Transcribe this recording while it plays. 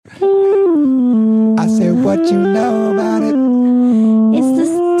what you know about it. It's the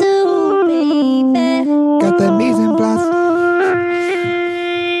stew, baby. Got the mise en place.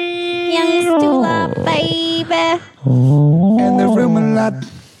 Young stew, baby. And the room a lot.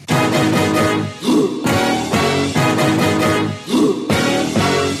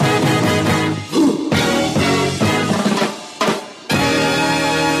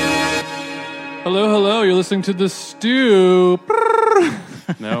 Hello, you're listening to The Stew.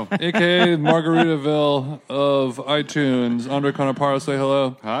 No. A.K.A. Margaritaville of iTunes. Andre Conaparo, say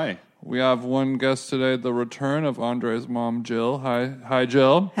hello. Hi. We have one guest today, the return of Andre's mom, Jill. Hi,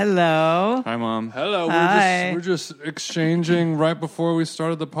 Jill. Hello. Hi, Mom. Hello. Hi. We're just exchanging, right before we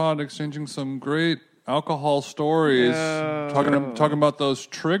started the pod, exchanging some great alcohol stories. Talking about those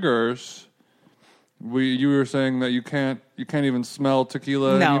triggers. You were saying that you can't even smell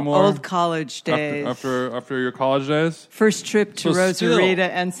tequila anymore. Old college days. After your college days? First trip to So still- Rosarita,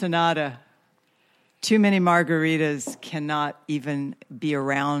 Ensenada. Too many margaritas cannot even be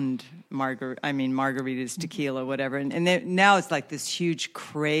around margaritas, tequila, whatever. And now it's like this huge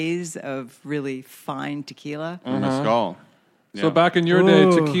craze of really fine tequila. Mescal. So back in your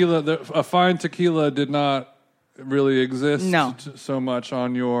day, tequila, a fine tequila did not really exist so much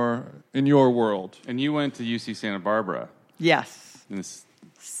in your world. And you went to UC Santa Barbara. Yes. And this,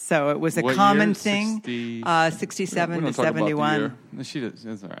 So it was a what common year? thing. 67 We don't to talk about the 71. year. she does.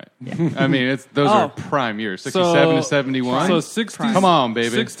 That's all right. I mean, those are prime years. 67 to 71. So 60, Come on, baby.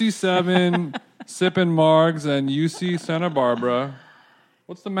 67, sipping margs, and UC Santa Barbara.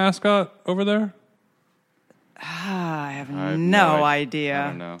 What's the mascot over there? I have I have no idea. I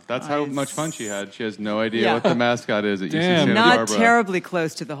don't know. That's how much fun she had. She has no idea what the mascot is at UC Damn. Santa Not Barbara. terribly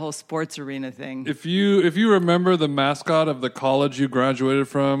close to the whole sports arena thing. If you remember the mascot of the college you graduated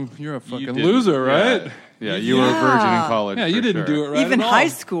from, you're a You fucking didn't. loser, right? Yeah, you were a virgin in college. Yeah, you for didn't sure. do it right Even at all. high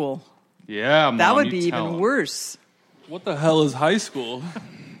school. Yeah, Mom, That would you be tell even 'em. worse. What the hell is high school?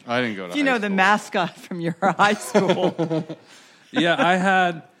 I didn't go to You know, the mascot from your high school. Yeah, I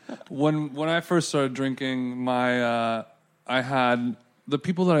had when I first started drinking. I had the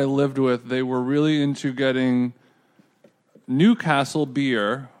people that I lived with. They were really into getting Newcastle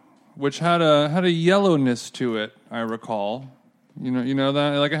beer, which had a yellowness to it. I recall. You know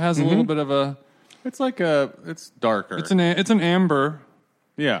that, like, it has a little bit of a. It's darker. It's an amber,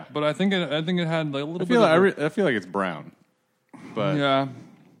 yeah, but I think it had like a little I feel bit. I feel like it's brown, but Yeah,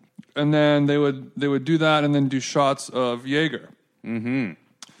 and then they would do that, and then do shots of Jaeger. Mm-hmm.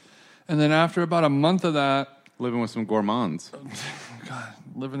 And then after about a month of that, living with some gourmands.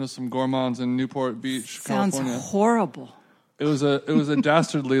 living with some gourmands in Newport Beach, Sounds California. horrible. It was a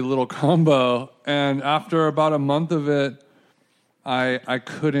dastardly little combo, and after about a month of it, I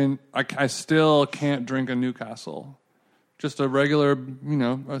still can't drink a Newcastle, just a regular,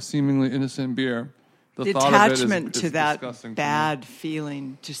 a seemingly innocent beer. The thought of it attachment is to that disgusting to me. bad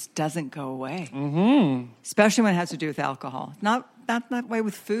feeling just doesn't go away. Mm-hmm. Especially when it has to do with alcohol. Not that way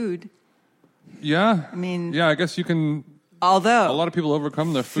with food. Yeah, I mean, yeah, I guess you can. Although A lot of people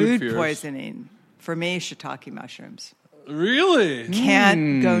overcome their food fears. poisoning, for me, shiitake mushrooms. Really?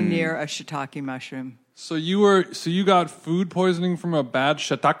 Can't go near a shiitake mushroom. So you got food poisoning from a bad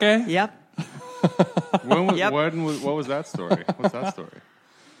shiitake? Yep. Yep. What was that story? What's that story?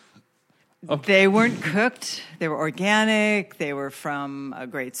 They weren't cooked. They were organic. They were from a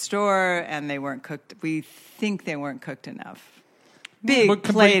great store, and they weren't cooked. We think they weren't cooked enough. Big But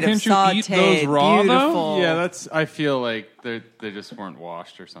plate of can't you eat sauteed, those raw, though? beautiful. Yeah, I feel like they just weren't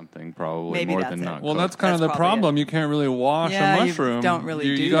washed or something. Probably Maybe more that's than it. not. Well, cooked. that's kind of That's the probably problem. You can't really wash Yeah, a you mushroom. don't really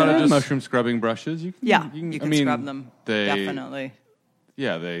do you gotta that. just. mushroom scrubbing brushes. You can scrub them. Definitely.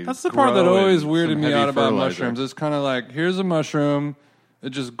 Yeah, they. That's the part that grow always in weirded some me heavy out about fertilizer. mushrooms. It's kind of like, here's a mushroom. It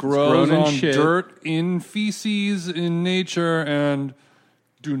just grows grown in on shit. dirt, in feces, in nature, and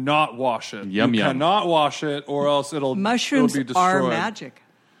do not wash it. Yum, you yum. cannot wash it, or else it'll Mushrooms be destroyed. are magic.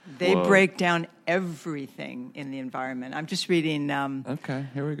 They Whoa. break down everything in the environment. I'm just reading Okay,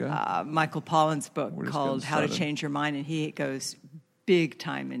 here we go. Michael Pollan's book We're just called getting How to started. Change Your Mind, and he goes big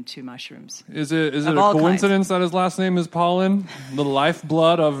time into mushrooms. Is it of a all coincidence that his last name is Pollen, the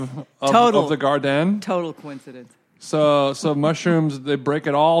lifeblood of Total. the Garden? Total coincidence. So mushrooms, they break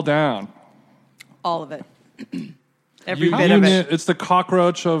it all down. All of it. Every bit of Union- it. It's the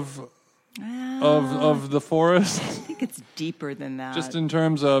cockroach of the forest. I think it's deeper than that. Just in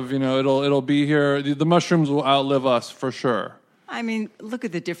terms of, it'll be here. The mushrooms will outlive us for sure. I mean, look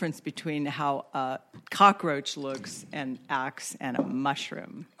at the difference between how a cockroach looks and acts and a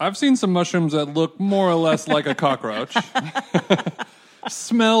mushroom. I've seen some mushrooms that look more or less like a cockroach.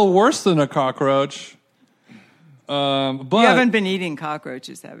 Smell worse than a cockroach. But You haven't been eating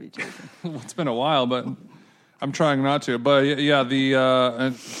cockroaches, have you, Jason? it's been a while, but I'm trying not to. But yeah,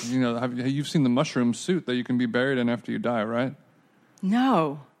 you've seen the mushroom suit that you can be buried in after you die, right?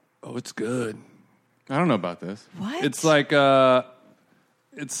 No. Oh, it's good. I don't know about this. What? It's like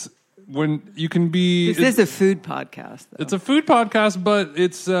it's when you can be. This is a food podcast, though. It's a food podcast, but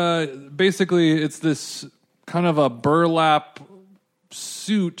it's basically it's this kind of a burlap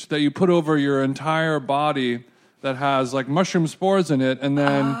suit that you put over your entire body that has like mushroom spores in it, and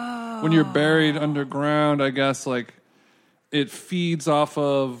then when you're buried underground, I guess like it feeds off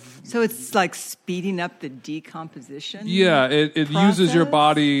of. So it's like speeding up the decomposition. Yeah, it uses your process?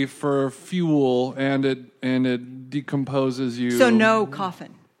 body for fuel, and it decomposes you. So no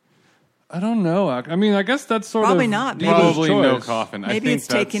coffin. I don't know. I mean, I guess that's sort Probably of not. Maybe- people's Probably no choice. coffin. I Maybe think it's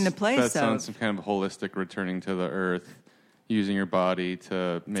taking the place That sounds of- some kind of holistic returning to the earth, using your body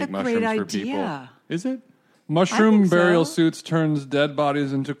to make a great mushrooms for idea. people. Is it? Mushroom I think burial so. suits turns dead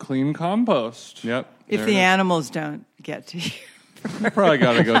bodies into clean compost. Yep. If There the it is. animals don't get to you. You probably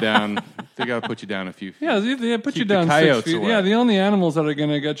got to go down. They got to put you down a few feet. Yeah, they put you Keep the down 6 coyotes feet. away. Yeah, the only animals that are going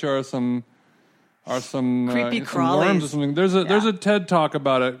to get you are some Creepy some worms or crawlies. something. There's Yeah. a TED talk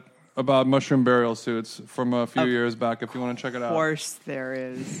about it, about mushroom burial suits from a few years back. If you want to check it Of out. course there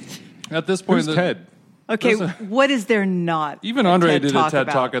is. At this point, Who's Ted? Okay, There's what is there not? even Andre did a talk TED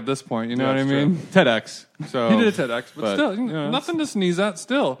about? talk at this point. You know Yeah, what I it's mean? true. TEDx. So He did a TEDx, but still, you know, nothing to sneeze at.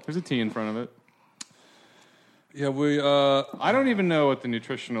 Still, There's a T in front of it. yeah, we. I don't even know what the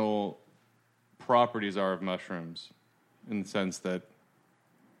nutritional properties are of mushrooms, in the sense that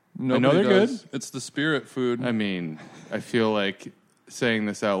Nobody they're does. It's the spirit food. I mean, I feel like saying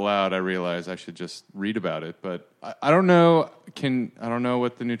this out loud, I realize I should just read about it, but I don't know. I don't know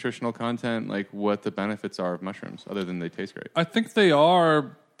what the nutritional content, like what the benefits are of mushrooms, other than they taste great. I think they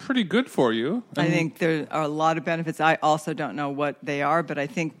are pretty good for you. I think there are a lot of benefits. I also don't know what they are, but I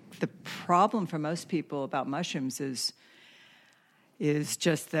think the problem for most people about mushrooms is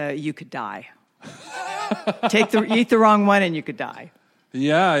just that you could die. Eat the wrong one and you could die.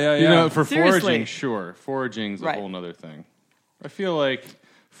 Yeah. You know, for Seriously. foraging, sure. Foraging's a Right. whole nother thing. I feel like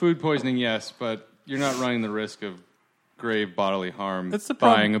food poisoning, yes, but you're not running the risk of grave bodily harm It's the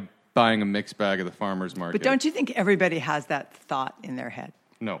problem. buying a mixed bag at the farmer's market. But don't you think everybody has that thought in their head?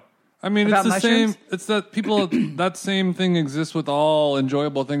 No. I mean, About it's the mushrooms? same. It's that people. That same thing exists with all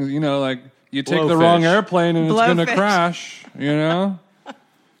enjoyable things. You know, like you take the Blowfish. wrong airplane and it's going to Blowfish. crash. You know.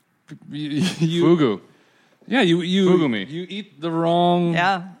 you Fugu. Yeah, you Fugu me. You eat the wrong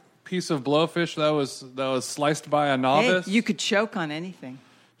Yeah. piece of blowfish that was sliced by a Hey, novice. you could choke on anything.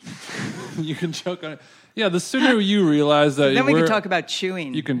 You can choke on it. Yeah, the sooner you realize that Then we we're- could talk about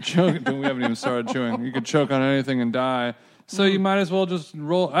chewing. You can choke. We haven't even started chewing. You could choke on anything and die. So you might as well just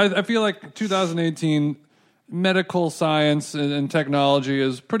roll. I feel like 2018 medical science and technology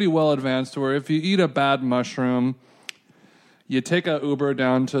is pretty well advanced to where if you eat a bad mushroom, you take a Uber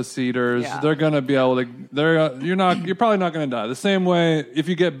down to Cedars. Yeah. They're gonna be able to. You're probably not gonna die. The same way if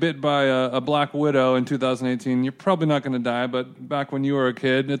you get bit by a black widow in 2018, you're probably not gonna die. But back when you were a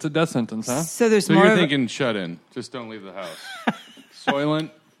kid, it's a death sentence, huh? So there's So more. you're of a- thinking shut in. Just don't leave the house.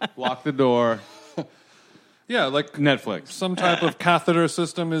 Soylent, lock the door. Yeah, like Netflix. some type of catheter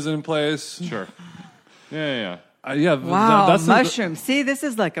system is in place. Sure. Yeah. Yeah, wow, that's mushrooms. See, this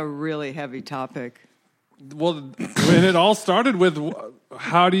is like a really heavy topic. Well, and it all started with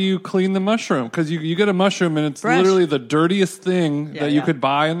how do you clean the mushroom? Because you get a mushroom and it's Fresh. literally the dirtiest thing Yeah, that you yeah. could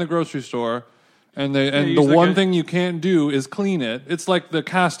buy in the grocery store. And the use the like one a- thing you can't do is clean it. It's like the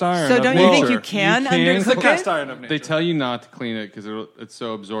cast iron. So of don't nature. you think you can It's the undercook cast it? iron of nature. They tell you not to clean it because it's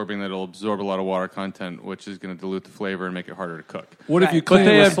so absorbing that it'll absorb a lot of water content, which is going to dilute the flavor and make it harder to cook. what if Right. you But clean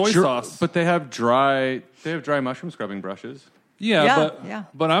it with soy dr- sauce? But they have dry mushroom scrubbing brushes. yeah, Yeah, but yeah.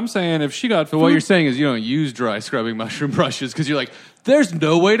 but I'm saying if she got So what you're saying is you don't use dry scrubbing mushroom brushes because you're like, there's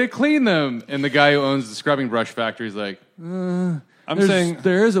no way to clean them. And the guy who owns the scrubbing brush factory is like, I'm saying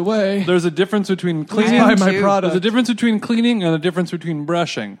there is a way. there's a difference between I cleaning. am my too. product. There's a difference between cleaning and a difference between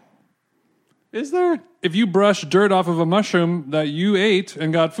brushing. Is there? If you brush dirt off of a mushroom that you ate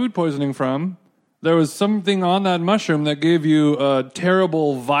and got food poisoning from, there was something on that mushroom that gave you a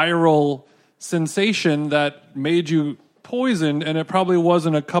terrible viral sensation that made you poisoned, and it probably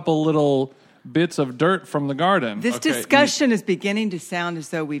wasn't a couple little bits of dirt from the garden. This Okay, discussion is beginning to sound as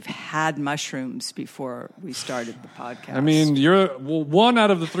though we've had mushrooms before we started the podcast. I mean, one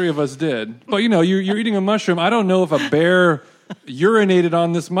out of the three of us did. But, you're eating a mushroom. I don't know if a bear urinated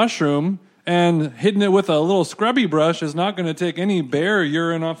on this mushroom, and hitting it with a little scrubby brush is not going to take any bear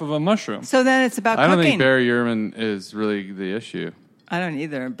urine off of a mushroom. so then it's about I don't cooking. think Barry Urban is really the issue. I don't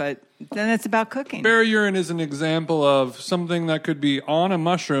either, but then it's about cooking. Bear urine is an example of something that could be on a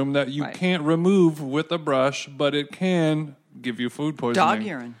mushroom that you Right. can't remove with a brush, but it can give you food poisoning. Dog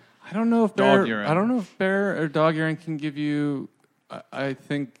urine. I don't know if Dog bear, urine. I don't know if bear or dog urine can give you. I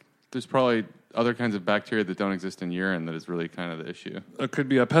think there's probably other kinds of bacteria that don't exist in urine that is really kind of the issue. It could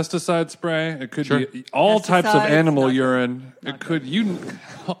be a pesticide spray. It could Sure. be all types of Pesticides, animal not- urine. It could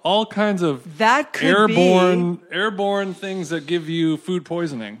all kinds of That could airborne things that give you food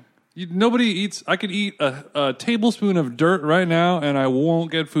poisoning. Nobody eats. I could eat a tablespoon of dirt right now, and I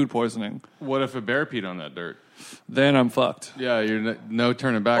won't get food poisoning. What if a bear peed on that dirt? Then I'm fucked. Yeah, you're no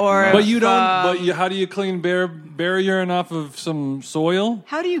turning back. Or- from that. But you don't. How do you clean bear urine off of some soil?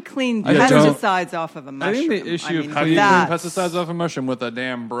 How do you clean I don't- pesticides off of a I mushroom? think the issue of How do you clean that's- pesticides off a mushroom with a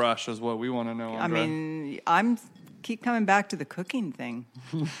damn brush? Is what we want to know. I Andre. mean, I'm keep coming back to the cooking thing.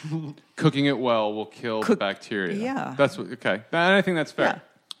 Cooking it well will kill the bacteria. yeah. That's what. Okay, I think that's fair. Yeah.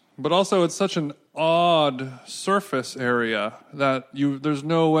 But also, it's such an odd surface area that there's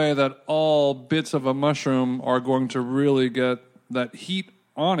no way that all bits of a mushroom are going to really get that heat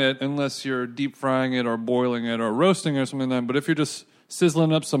on it unless you're deep frying it or boiling it or roasting it or something like that. But if you're just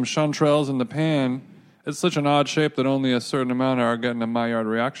sizzling up some chanterelles in the pan, it's such an odd shape that only a certain amount are getting a Maillard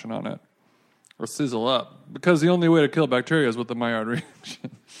reaction on it or sizzle up. Because the only way to kill bacteria is with the Maillard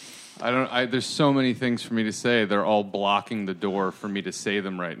reaction. There's so many things for me to say. They're all blocking the door for me to say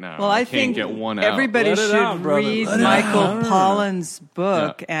them right now. Well, I can't think get one out. everybody Let it should out, brother. read Let it Michael out. Pollan's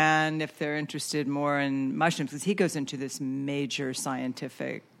book, Yeah. and if they're interested more in mushrooms, because he goes into this major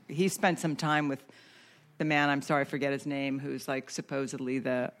scientific. He spent some time with the man. I'm sorry, I forget his name. Who's like supposedly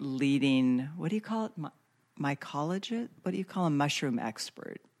the leading. What do you call it? Mycologist? What do you call a mushroom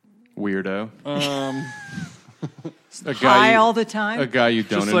expert? Weirdo. A High you- all the time. A guy you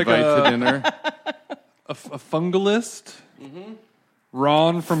don't Just like invite a- to dinner. A fungalist?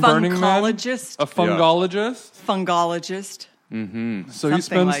 Ron from Burning Man? Fungalogist. A fungologist? Fungologist. So he Something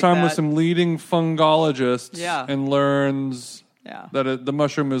spends like time with that. some leading fungologists Yeah. and learns Yeah. that the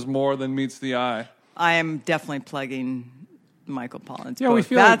mushroom is more than meets the eye. I am definitely plugging Michael Pollan's Yeah, book. we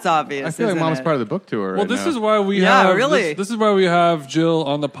feel That's like, obvious. I feel like isn't Mom's it? part of the book tour. Well, right this now. is why we Yeah, have really. this is why we have Jill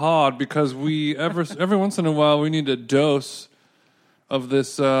on the pod, because we every once in a while we need a dose of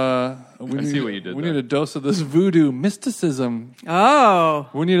this. see what you did We there. need a dose of this voodoo mysticism. Oh,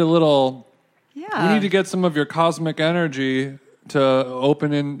 We need a little. yeah. We need to get some of your cosmic energy to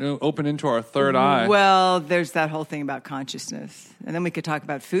open into our third eye. Well, there's that whole thing about consciousness, and then we could talk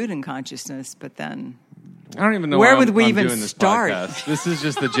about food and consciousness. But then, I don't even know Where why would I'm, we I'm even doing this start? podcast. This is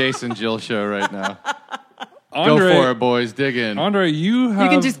just the Jason Jill show right now. Andre, Go for it, boys. Dig in. Andre, you you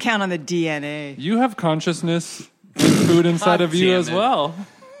have can just count on the DNA. you have consciousness and food inside God of you damn as it. well.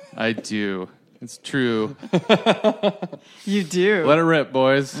 I do. It's true. You do. Let it rip,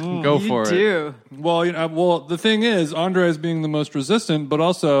 boys. Go you for it. do. Well, the thing is, Andre is being the most resistant, but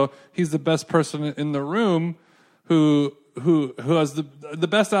also he's the best person in the room who has the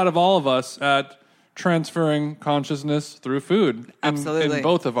best out of all of us at transferring consciousness through food. Absolutely. In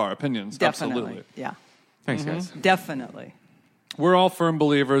both of our opinions. Definitely. Absolutely. Yeah. Thanks, guys. Definitely. We're all firm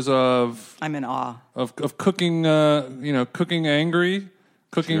believers of I'm in awe. cooking, cooking angry,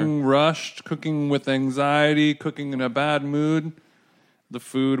 cooking rushed, cooking with anxiety, cooking in a bad mood. The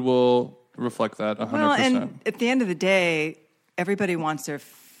food will reflect that 100%. Well, and at the end of the day, everybody wants their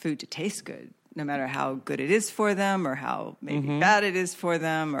food to taste good, no matter how good it is for them or how maybe bad it is for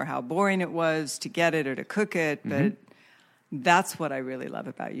them or how boring it was to get it or to cook it. But that's what I really love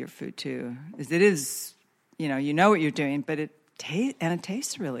about your food too, is it is, you know what you're doing, but it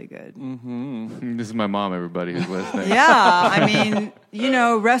tastes really good. This is my mom, everybody who's listening. Yeah, I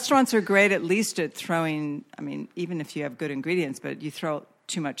mean, restaurants are great at least at throwing, even if you have good ingredients, but you throw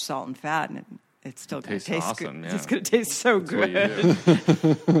too much salt and fat and it's still going to Tastes taste awesome, good. yeah. It's going to taste so That's what good.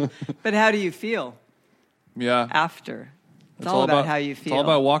 you do. But how do you feel yeah. after? It's all about how you feel. It's all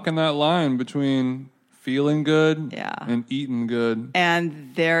about walking that line between feeling good Yeah. and eating good.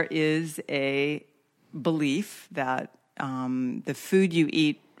 And there is a belief that the food you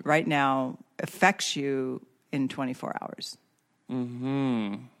eat right now affects you in 24 hours.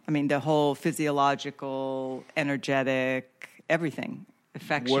 Mm-hmm. The whole physiological, energetic, everything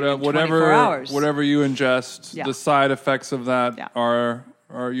affects you in 24 hours. Whatever you ingest, Yeah. the side effects of that Yeah. are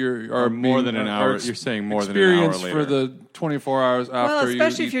more than an hour. are You're saying more than an hour experienced later. for the 24 hours after Well,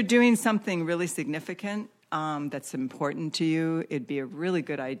 especially you if you're doing something really significant that's important to you, it'd be a really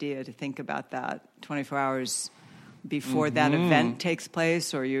good idea to think about that 24 hours before that event takes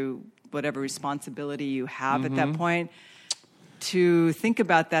place or whatever responsibility you have at that point. to think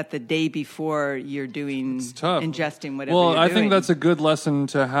about that the day before you're tough. ingesting whatever Well, you're I doing. think that's a good lesson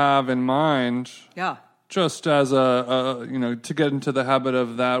to have in mind. Yeah. Just as a to get into the habit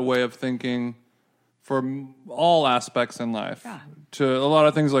of that way of thinking for all aspects in life. Yeah. To a lot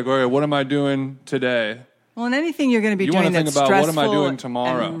of things like, okay, what am I doing today? Well, and anything you're going to be You doing wanna think that's about, what stressful am I doing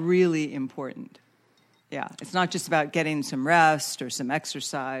tomorrow? and really important. Yeah, it's not just about getting some rest or some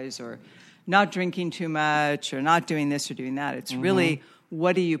exercise or not drinking too much or not doing this or doing that. It's really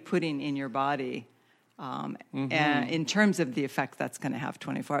what are you putting in your body and in terms of the effect that's going to have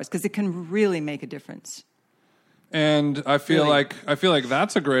 24 hours, because it can really make a difference. And I feel Really? like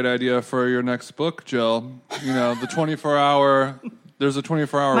that's a great idea for your next book, Jill. You know, the 24-hour. There's a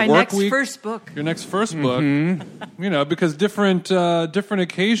 24-hour My work next week. first book. Your next first book. You know, because different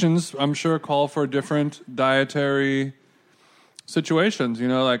occasions, I'm sure, call for different dietary situations. You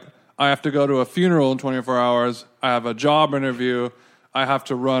know, like I have to go to a funeral in 24 hours. I have a job interview. I have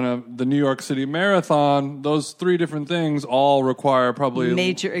to run the New York City Marathon. Those 3 different things all require probably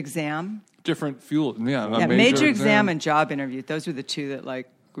Major exam. different fuel. Yeah, a Yeah, major exam and job interview. Those are the 2 that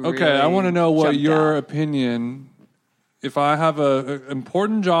Okay, I want to know what jumped your out. opinion. If I have an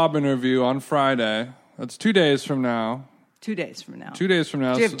important job interview on Friday, that's 2 days from now. 2 days from now. 2 days from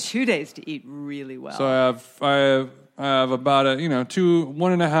now. So you have 2 days to eat really well. So I have about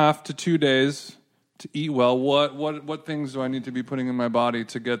 1.5 to 2 days to eat well. What things do I need to be putting in my body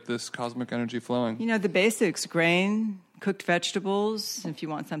to get this cosmic energy flowing? You know, the basics: grain, cooked vegetables. If you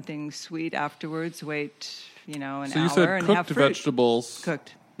want something sweet afterwards, wait, an So you hour said and cooked have fruit. vegetables,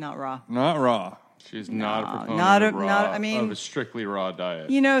 Cooked, not raw. not raw. She's not a proponent not a- of, raw, not- I mean- of a strictly raw diet.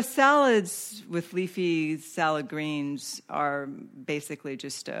 You know, salads with leafy salad greens are basically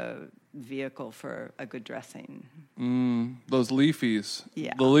just a vehicle for a good dressing. Those leafies.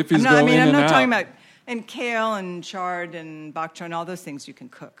 Yeah. The leafies I'm not, go I mean, in I'm and not out. talking about, and kale and chard and bok choy and all those things you can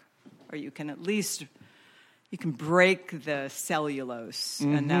cook. Or you can at least, you can break the cellulose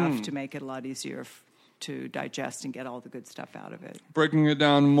enough to make it a lot easier to digest and get all the good stuff out of it. Breaking it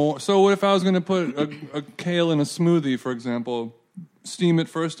down more. So what if I was going to put a kale in a smoothie, for example? Steam it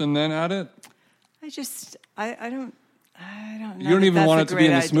first and then add it? I don't know. You don't that even that's want a it to be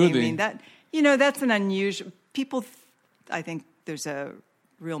in great the idea. smoothie. I mean, that's an unusual. People, I think there's a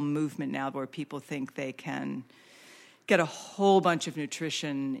real movement now where people think they can get a whole bunch of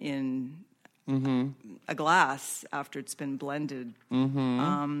nutrition in a glass after it's been blended.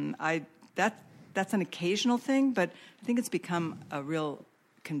 That's an occasional thing, but I think it's become a real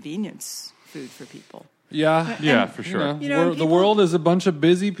convenience food for people. Yeah. Yeah, for sure. You know, the people- world is a bunch of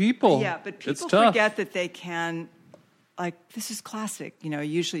busy people. Yeah, but it's people tough. forget that they can, like, this is classic. You know,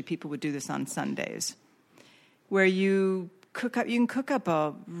 usually people would do this on Sundays, where you can cook up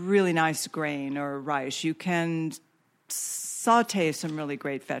a really nice grain or rice. You can saute some really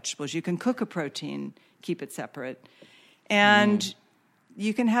great vegetables. You can cook a protein, keep it separate. And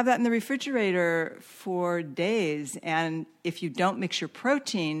you can have that in the refrigerator for days. And if you don't mix your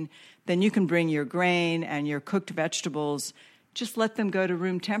protein, then you can bring your grain and your cooked vegetables, just let them go to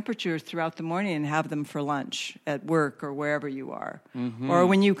room temperature throughout the morning and have them for lunch at work or wherever you are. Or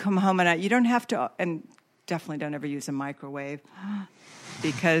when you come home at night, you don't have to, and definitely don't ever use a microwave,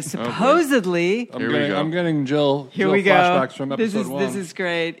 because supposedly, Here we go. I'm getting Jill we go. flashbacks from episode 1. This is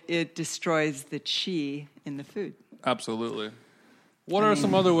great. It destroys the chi in the food. Absolutely. What are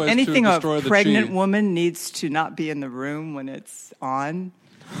some other ways Anything to a destroy the pregnant chi? woman needs to not be in the room when it's on.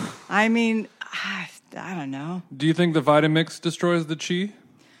 I mean, I don't know. Do you think the Vitamix destroys the chi?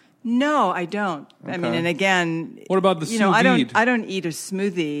 No, I don't. I mean, Okay. and again, What about the sous I vide? don't eat a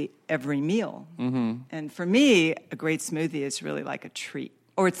smoothie every meal. Mm-hmm. And for me, a great smoothie is really like a treat,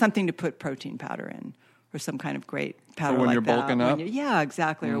 or it's something to put protein powder in, or some kind of great powder when like you're that. bulking When up? yeah,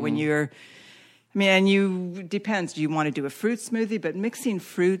 exactly. Or when you're, depends. Do you want to do a fruit smoothie? But mixing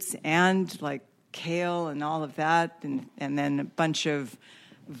fruits and like kale and all of that, and then a bunch of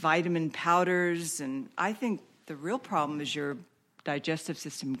vitamin powders, and I think the real problem is your digestive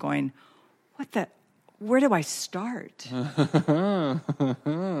system going, where do I start?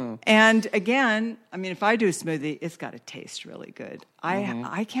 And again, I mean, if I do a smoothie, it's got to taste really good.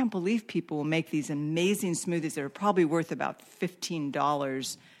 I can't believe people will make these amazing smoothies that are probably worth about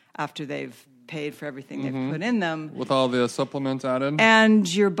 $15 after they've paid for everything they've put in them. With all the supplements added?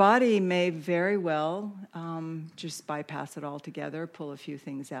 And your body may very well just bypass it altogether, pull a few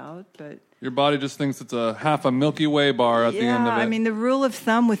things out. But Your body just thinks it's a half a Milky Way bar at the end of it. I mean, the rule of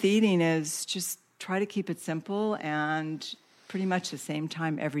thumb with eating is just try to keep it simple and pretty much the same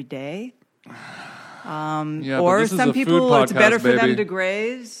time every day. yeah, but Or this is some a food people, it's podcast, better for them baby. to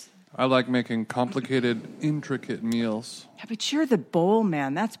graze. I like making complicated, intricate meals. Yeah, but you're the bowl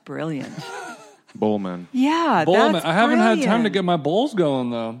man. That's brilliant. Bowlman. Yeah, Bowl that's man. I haven't had time to brilliant. get my bowls going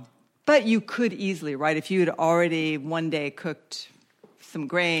though. But you could easily, right? If you had already one day cooked some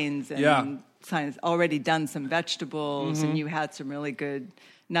grains and Yeah. already done some vegetables and you had some really good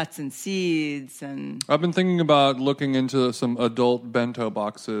nuts and seeds and I've been thinking about looking into some adult bento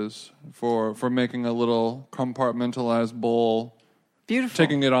boxes for making a little compartmentalized bowl, beautiful.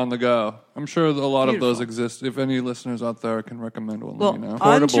 taking it on the go. I'm sure a lot of those Beautiful. exist. If any listeners out there can recommend one, Well, let me know.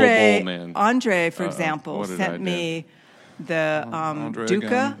 Portable bowl man. Andre, for example, what did I sent do? me the Andre Duca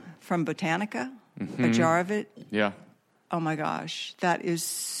again. from Botanica, a jar of it. Yeah. Oh my gosh, that is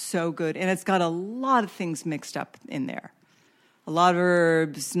so good. And it's got a lot of things mixed up in there. A lot of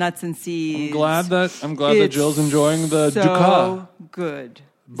herbs, nuts and seeds. I'm glad that It's Jill's enjoying the so Duca. good.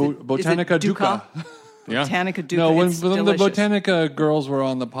 Botanica Duca. Yeah. Botanica Duca. No, when it's the delicious. Botanica girls were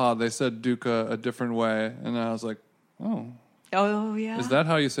on the pod, they said Duca a different way, and I was like, "Oh, Oh yeah. is that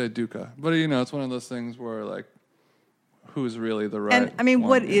how you say Duca?" But it's one of those things where like, who's really the right? And I mean, one,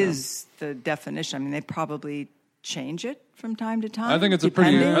 what you know? is the definition? I mean, they probably change it from time to time. I think it's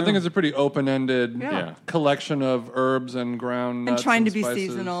depending. a pretty open-ended Yeah. collection of herbs and ground and nuts trying to be spices.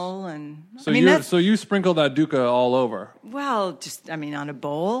 seasonal and So I mean that's you sprinkle that Duca all over. well, just I mean on a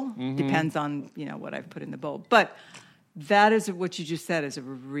bowl Mm-hmm. depends on what I've put in the bowl, but that is what you just said is a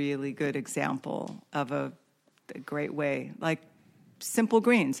really good example of a great way. Like Simple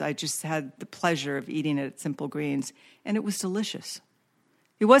Greens, I just had the pleasure of eating it at Simple Greens, and it was delicious.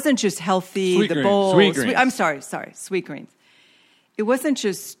 It wasn't just healthy. Sweet the greens. bowl, Sweet greens. I'm sorry, sweet greens. It wasn't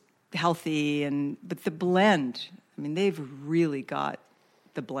just healthy, but the blend. I mean, they've really got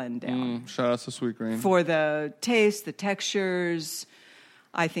the blend down Shout out to Sweet Green. for the taste, the textures.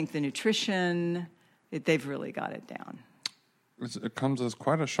 I think the nutrition. They've really got it down. It comes as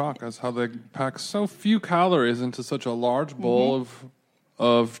quite a shock as how they pack so few calories into such a large bowl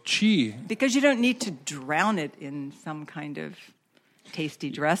of chi. Because you don't need to drown it in some kind of tasty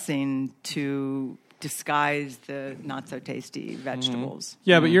dressing to disguise the not so tasty vegetables.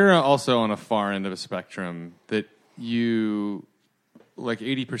 Yeah, but you're also on a far end of a spectrum that you, like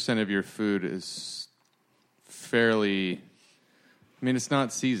 80% of your food is fairly, I mean, it's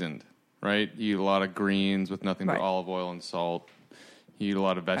not seasoned, right? You eat a lot of greens with nothing but Right. olive oil and salt. You eat a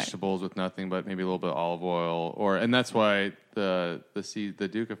lot of vegetables with nothing but maybe a little bit of olive oil, and that's why the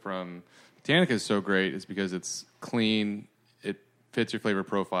Duca from Botanica is so great. Is because it's clean, it fits your flavor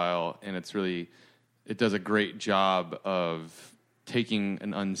profile, and it does a great job of taking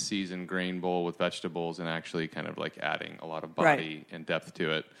an unseasoned grain bowl with vegetables and actually kind of like adding a lot of body Right. and depth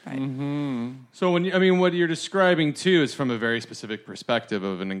to it. Right. So what you're describing too is from a very specific perspective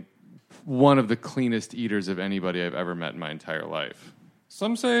of one of the cleanest eaters of anybody I've ever met in my entire life.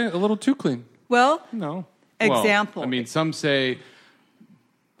 Some say a little too clean. Well, No. Example. Well, I mean, some say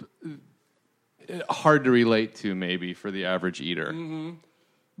hard to relate to maybe for the average eater.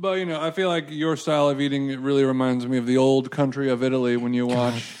 But I feel like your style of eating it really reminds me of the old country of Italy when you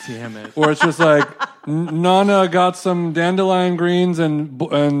watch, Damn it. where it's just like Nana got some dandelion greens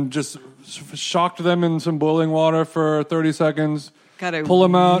and just shocked them in some boiling water for 30 seconds. God, I pull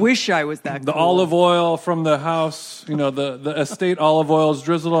them out. wish I was that The cool. olive oil from the house, the estate olive oil is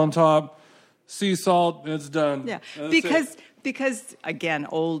drizzled on top. Sea salt, it's done. Yeah, That's it. because again,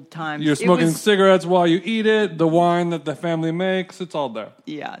 old times. You're it smoking was- cigarettes while you eat it. The wine that the family makes, it's all there.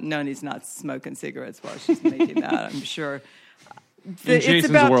 Yeah, Noni's not smoking cigarettes while she's making that, I'm sure. In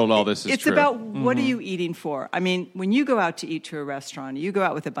Jason's world, all this is it's true. about what are you eating for? I mean, when you go out to eat to a restaurant, you go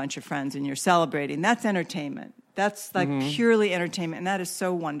out with a bunch of friends and you're celebrating, that's entertainment. That's like purely entertainment, and that is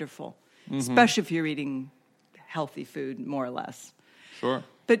so wonderful, especially if you're eating healthy food, more or less. Sure.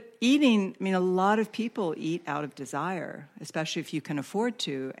 But eating, I mean, a lot of people eat out of desire, especially if you can afford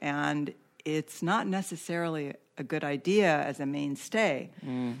to, and it's not necessarily a good idea as a mainstay.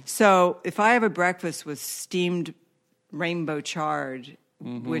 So if I have a breakfast with steamed rainbow chard,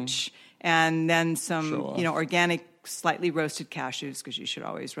 and then some, Show off. organic, slightly roasted cashews, because you should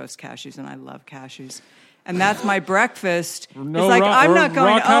always roast cashews, and I love cashews. And that's my breakfast. No it's like, raw- I'm or not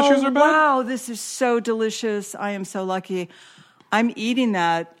going, raw cashews oh, are bad? wow, this is so delicious. I am so lucky. I'm eating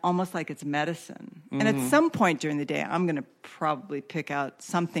that almost like it's medicine. And at some point during the day, I'm going to probably pick out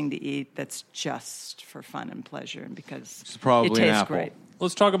something to eat that's just for fun and pleasure, and because It's probably it an tastes apple. great.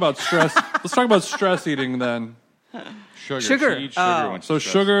 Let's talk about stress. Let's talk about stress eating then. She Sugar. eats sugar when So she's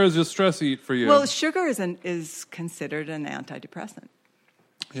stressed. sugar is a stress eat for you. Well, sugar is considered an antidepressant.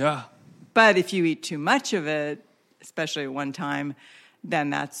 yeah. But if you eat too much of it, especially at one time, then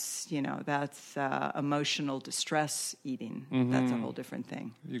that's emotional distress eating. That's a whole different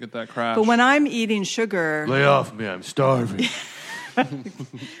thing. You get that crash. But when I'm eating sugar, Lay off me, I'm starving.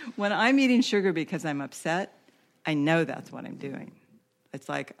 when I'm eating sugar because I'm upset, I know that's what I'm doing. It's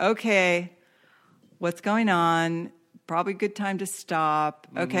like, okay, what's going on? Probably a good time to stop.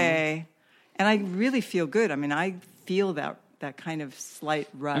 Okay. And I really feel good. I mean, I feel that kind of slight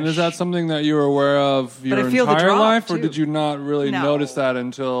rush. And is that something that you were aware of your I feel the entire drop, life, or too. did you not really No. notice that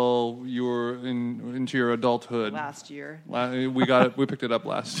until you were into your adulthood? last year? We got it. We picked it up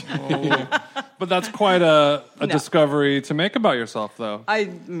last year. But that's quite a No. discovery to make about yourself, though. I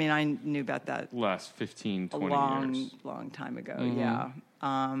mean, I knew about that Last 15, a 20 long, years. long time ago. Yeah.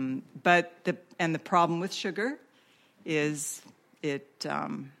 But the problem with sugar is it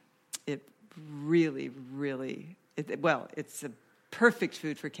really, really. It's a perfect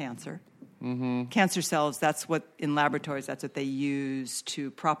food for cancer. Cancer cells, that's what, in laboratories, that's what they use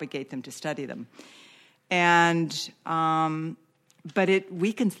to propagate them, to study them. And, but it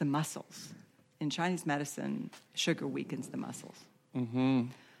weakens the muscles. In Chinese medicine, sugar weakens the muscles.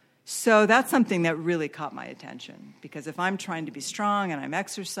 So that's something that really caught my attention, because if I'm trying to be strong and I'm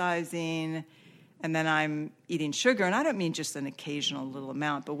exercising and then I'm eating sugar, and I don't mean just an occasional little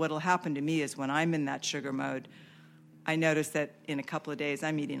amount, but what'll happen to me is when I'm in that sugar mode, I notice that in a couple of days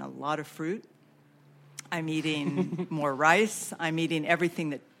I'm eating a lot of fruit, I'm eating more rice, I'm eating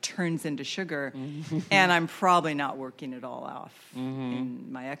everything that turns into sugar, and I'm probably not working it all off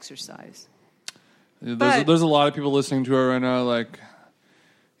in my exercise. There's a lot of people listening to it right now, like,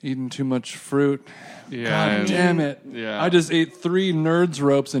 eating too much fruit. Yeah. God and- damn it. Yeah. I just ate 3 nerds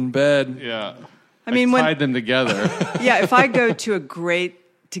ropes in bed. Yeah. I mean, when tied them together. yeah, if I go to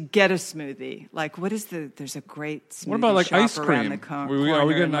to get a smoothie, like there's a great smoothie What about, like, shop ice around cream? the Are we corner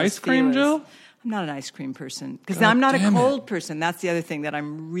getting in ice Los cream, Feliz. Jill? I'm not an ice cream person because God I'm not a damn it. cold person. That's the other thing that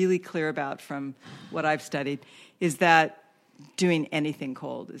I'm really clear about from what I've studied, is that doing anything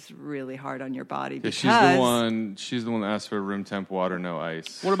cold is really hard on your body. Yeah, Because she's the one that asked for room temp water, no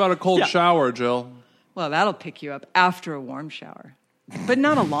ice. What about a cold Yeah. shower, Jill? Well, that'll pick you up after a warm shower, but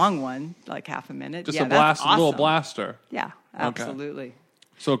not a long one, like half a minute. Just yeah, a blast, that's awesome. little blaster. Yeah, absolutely.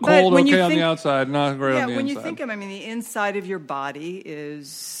 So But cold, when you okay on the think- outside, not great Yeah, on the when inside. you think of, I mean, the inside of your body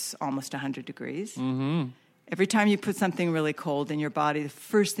is almost 100 degrees. Mm-hmm. Every time you put something really cold in your body, the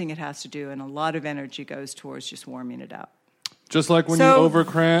first thing it has to do, and a lot of energy goes towards just warming it up. Just like when So- you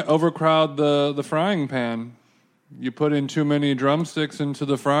overcrowd the frying pan. You put in too many drumsticks into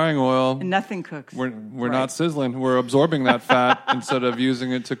the frying oil. And nothing cooks. We're Right. not sizzling. We're absorbing that fat instead of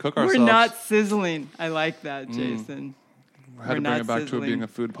using it to cook ourselves. We're not sizzling. I like that, Jason. I had to we're bring not it back to it sizzling. being a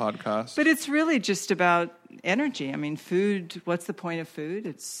food podcast. But it's really just about energy. I mean, food, what's the point of food?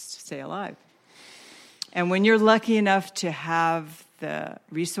 It's to stay alive. And when you're lucky enough to have the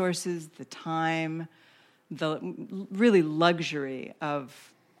resources, the time, the really luxury of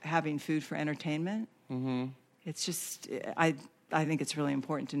having food for entertainment, it's just, I think it's really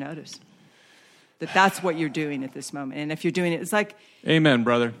important to notice that that's what you're doing at this moment. And if you're doing it, it's like Amen,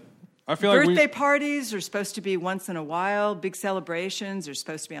 brother. I feel like birthday parties are supposed to be once in a while. Big celebrations are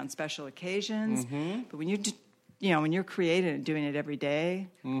supposed to be on special occasions. But when when you're creating and doing it every day,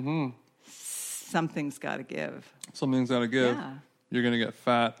 something's got to give. something's got to give. Yeah. You're going to get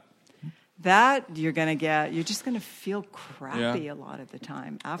fat. That you're just going to feel crappy a lot of the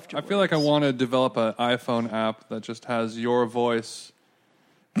time I afterwards. feel like I want to develop an iPhone app that just has your voice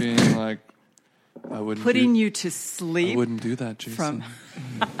being like, I wouldn't putting do, you to I sleep. wouldn't do that, Jason.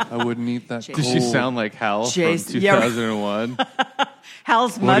 I wouldn't eat that Jason. cold. Does she sound like Hal Jason- from yeah, right. 2001?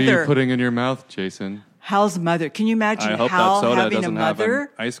 Hal's What are you mother. putting in your mouth, Jason? Hal's mother. Can you imagine I hope Hal that soda having a doesn't have mother? an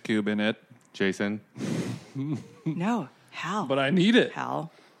ice cube in it, Jason? No, Hal. but I need it.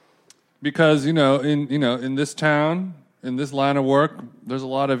 Hal. Because in this town, in this line of work, there's a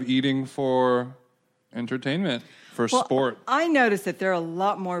lot of eating for entertainment, for sport. I noticed that there are a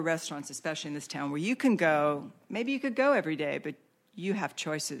lot more restaurants, especially in this town, where you can go. Maybe you could go every day, but you have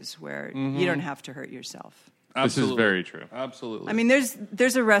choices where you don't have to hurt yourself. This is very true. Absolutely. I mean,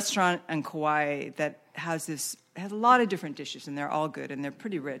 there's a restaurant in Kauai that has a lot of different dishes, and they're all good and they're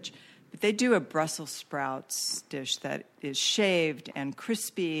pretty rich. But they do a Brussels sprouts dish that is shaved and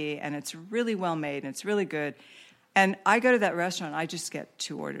crispy, and it's really well made, and it's really good. And I go to that restaurant, I just get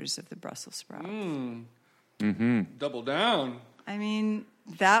 2 orders of the Brussels sprouts. double down. I mean,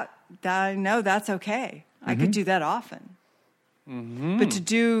 that I know that's okay. I could do that often. But to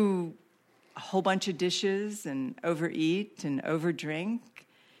do a whole bunch of dishes and overeat and overdrink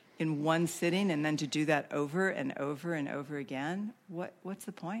in one sitting, and then to do that over and over and over again, what's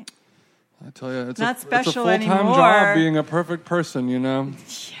the point? I tell you, it's Not a special full-time anymore. job being a perfect person, you know?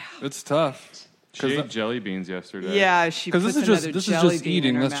 Yeah. It's tough. She ate jelly beans yesterday. Yeah, she Because puts this another is jelly just bean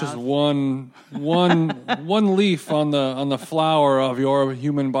eating. in her That's just mouth. one leaf on the flower of your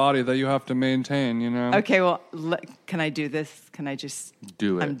human body that you have to maintain. You know. Okay, well, can I do this? Can I just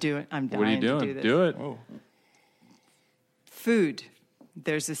Do it. I'm dying What are you doing? to do this. Do it. Food.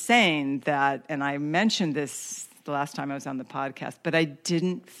 There's a saying that, and I mentioned this the last time I was on the podcast, but I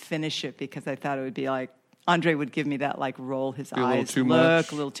didn't finish it because I thought it would be like Andre would give me that like roll his Be a little eyes too look,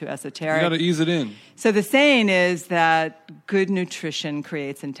 much. a little too You esoteric. got to ease it in. So the saying is that good nutrition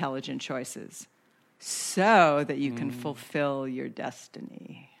creates intelligent choices so that you can fulfill your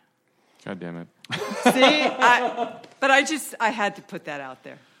destiny. God damn it. See? I had to put that out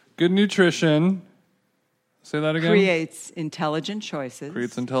there. Good nutrition. Say that again. Creates intelligent choices.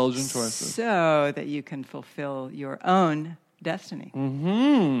 Creates intelligent choices. So that you can fulfill your own destiny.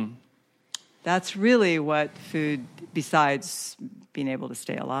 Mm-hmm. That's really what food, besides being able to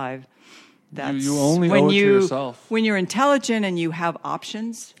stay alive, that's You only when owe it to yourself. When you're intelligent and you have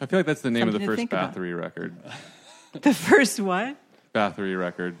options, I feel like that's the name of the Something to first think about. Bathory record. the first what? Bathory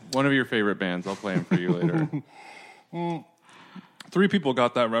record. One of your favorite bands. I'll play them for you later. 3 people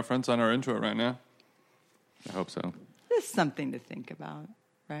got that reference and are into it right now. I hope so. There's something to think about,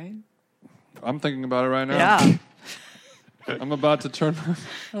 right? I'm thinking about it right now. Yeah. I'm about to turn.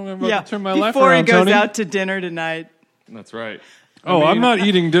 I'm about to turn my life Before around, he goes Tony. out to dinner tonight. That's right. Oh, I'm not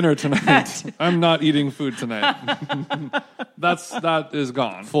eating dinner tonight. I'm not eating food tonight. that is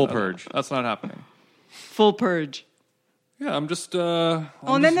gone. Full purge. That's not happening. Full purge. Yeah, I'm just. And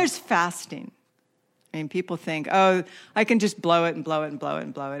then there's fasting. I mean, people think, oh, I can just blow it and blow it and blow it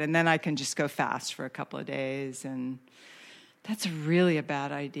and blow it, and then I can just go fast for a couple of days, and that's really a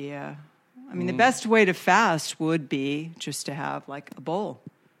bad idea. I mean, the best way to fast would be just to have like a bowl,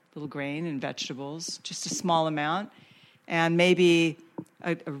 little grain and vegetables, just a small amount, and maybe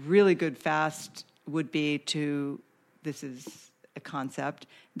a really good fast would be to, this is a concept,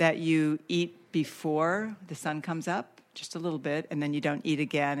 that you eat before the sun comes up, just a little bit, and then you don't eat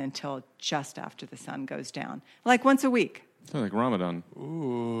again until just after the sun goes down. Like once a week. Sounds like Ramadan.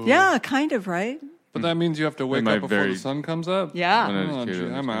 Yeah, kind of, right? But that means you have to wake I up before very- the sun comes up. Yeah. Uneducated Oh,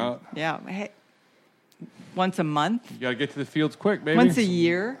 gee, I'm understand. out. Yeah. Hey, once a month? You got to get to the fields quick, baby. Once a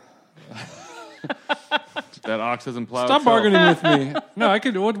year? That ox doesn't plow Stop itself. bargaining with me. No, I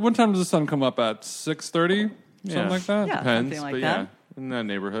could. What time does the sun come up at? 6:30, Yeah. something like that. Yeah. Depends, Something like but that. yeah, in that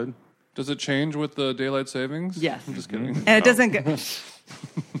neighborhood. Does it change with the daylight savings? Yes. I'm just kidding. And it doesn't go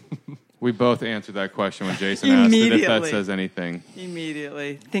We both answered that question when Jason asked it, if that Immediately. says anything.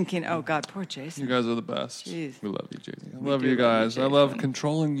 immediately. Thinking, oh, God, poor You Jason. guys are the best. Jeez. We love you, Jason. I love do you love guys. you, I love Jason.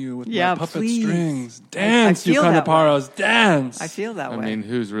 controlling you with Yeah, my puppet please. strings. Dance, you feel that way. Kanaparos. Dance. I feel that I way. mean,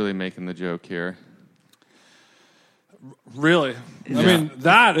 who's really making the joke here? Really? I Yeah. mean,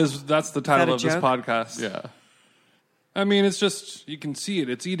 that's the title a of this joke? podcast. Yeah. I mean, it's just you can see it.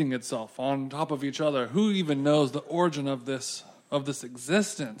 It's eating itself on top of each other. Who even knows the origin of this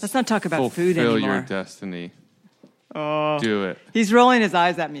existence? Let's not talk about food Fulfill anymore. your destiny. Do it. He's rolling his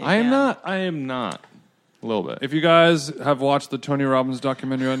eyes at me. I am again. not. I am not. A little bit. If you guys have watched the Tony Robbins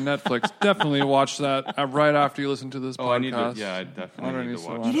documentary on Netflix, definitely watch that right after you listen to this podcast. I need to. Yeah, I Hunter definitely need needs to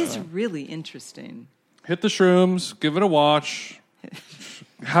to watch. watch It is that. really interesting. Hit the shrooms. Give it a watch.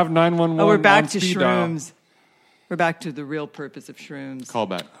 Have 911. Oh, we're back on to speed dial. shrooms. We're back to the real purpose of shrooms. Call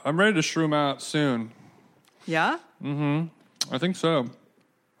back. I'm ready to shroom out soon. Yeah? I think so.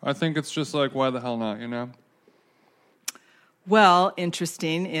 I think it's just like, why the hell not, you know? Well,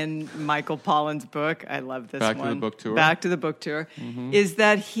 interesting in Michael Pollan's book, I love this Back to one. the book tour. Back to the book tour, is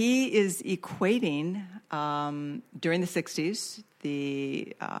that he is equating during the 60s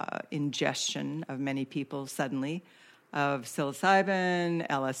the ingestion of many people suddenly of psilocybin,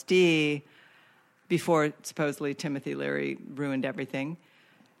 LSD, before supposedly Timothy Leary ruined everything,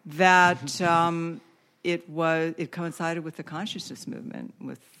 that it coincided with the consciousness movement,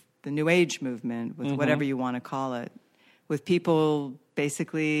 with the New Age movement, with whatever you want to call it, with people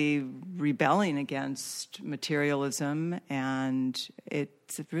basically rebelling against materialism, and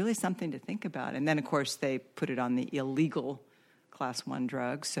it's really something to think about. And then, of course, they put it on the illegal Class 1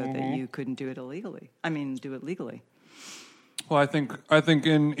 drug so that you couldn't do it illegally. Do it legally. Well, I think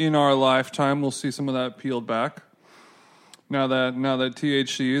in our lifetime we'll see some of that peeled back. Now that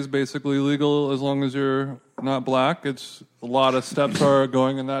THC is basically legal as long as you're not black, it's a lot of steps are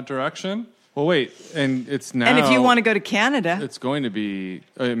going in that direction. Well, wait, and it's now. And if you want to go to Canada, it's going to be.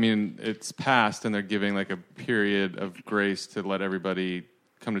 I mean, it's passed, and they're giving like a period of grace to let everybody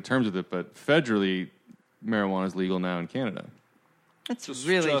come to terms with it. But federally, marijuana is legal now in Canada. That's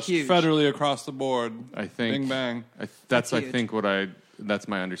really just huge. federally across the board. I think Bing bang. That's I huge. think that's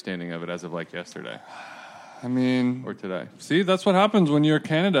my understanding of it as of like yesterday I mean, or today. see, that's what happens when you're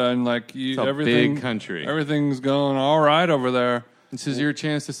Canada and like It's a everything. big country. Everything's going all right over there. This is your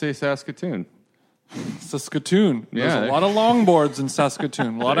chance to say Saskatoon. Saskatoon. There's Yeah. a lot of longboards in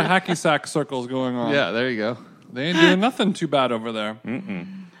Saskatoon. A lot of hacky sack circles going on. Yeah, there you go. They ain't doing nothing too bad over there.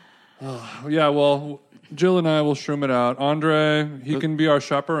 Yeah, well, Jill and I will shroom it out. Andre, he can be our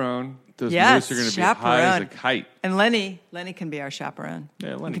chaperone. Those Yes, moose are going to be high as a chaperone. kite. And Lenny can be our chaperone.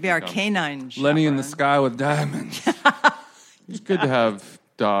 Yeah, Lenny He can be can our come. canine chaperone. Lenny in the sky with diamonds. It's good to have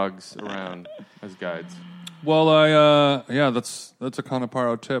dogs around as guides. Well, that's a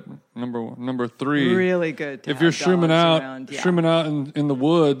Conaparo tip. Number 3. Really good. To If you're have shrooming dogs out, around. Yeah. shrooming out in the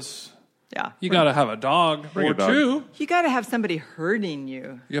woods, Yeah. you got to have a dog Bring or a dog. 2. You got to have somebody herding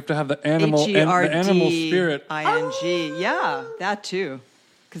you. You have to have the animal and the animal spirit. HERDING. Yeah, that too.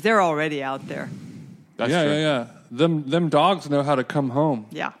 Because they're already out there. That's Yeah, true. yeah. Them dogs know how to come home.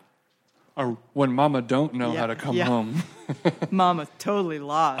 Yeah. Or when Mama don't know how to come Yeah. home. Mama's totally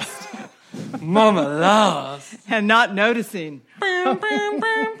lost Mama lost. and not noticing.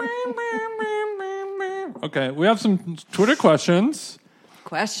 Okay, we have some Twitter questions.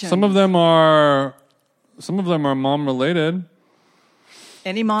 Question. Some of them are mom related.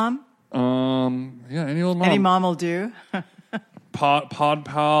 Any mom? Yeah, any old mom. Any mom will do. Pod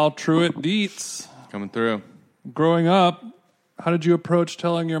pal Truett Dietz. Coming through. Growing up, how did you approach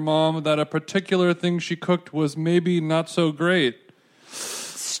telling your mom that a particular thing she cooked was maybe not so great?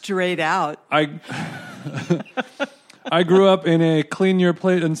 Straight out. I grew up in a clean your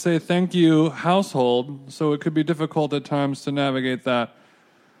plate and say thank you household, so it could be difficult at times to navigate that.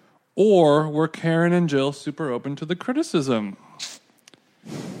 Or were Karen and Jill super open to the criticism?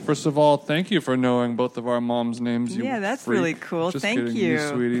 First of all, thank you for knowing both of our moms' names. You Yeah, that's freak. really cool. Just Thank kidding, you.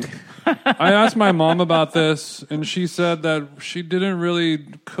 sweetie. I asked my mom about this, and she said that she didn't really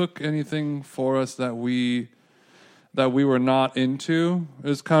cook anything for us that we were not into. It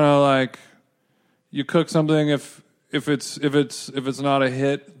was kind of like you cook something if it's not a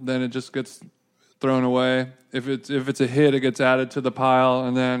hit, then it just gets thrown away. If it's a hit, it gets added to the pile,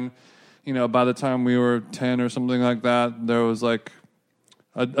 and then by the time we were 10 or something like that, there was like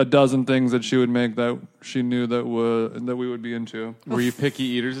a dozen things that she would make that she knew that we would be into. Were you picky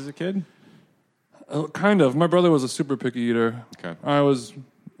eaters as a kid? Kind of. My brother was a super picky eater. Okay.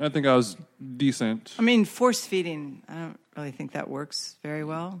 I think I was decent. I mean, force feeding, I don't really think that works very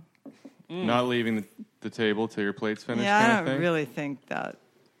well. Not leaving the table till your plate's finished Yeah, kind I of don't thing? really think that.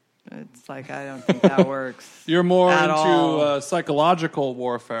 It's like, I don't think that works. You're more At into all. psychological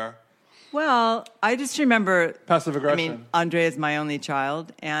warfare. Well, I just remember... Passive aggression. I mean, Andre is my only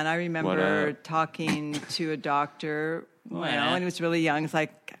child, and I What remember up? talking to a doctor, when he was really young. It's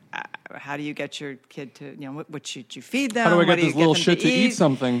like, how do you get your kid to, what should you feed them? How do I What get do you this little them shit to eat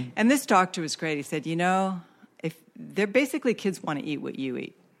something? And this doctor was great. He said, if they're basically kids want to eat what you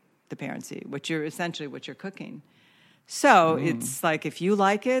eat, the parents eat, what you're cooking. So it's like, if you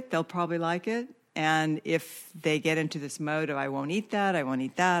like it, they'll probably like it. And if they get into this mode of, I won't eat that, I won't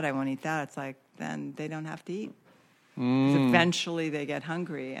eat that, I won't eat that, it's like, then they don't have to eat. 'Cause eventually they get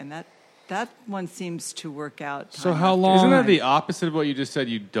hungry. And that one seems to work out. So time how after long- Isn't that time. the opposite of what you just said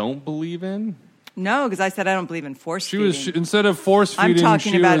you don't believe in? No, because I said I don't believe in force feeding. Instead of force feeding, I'm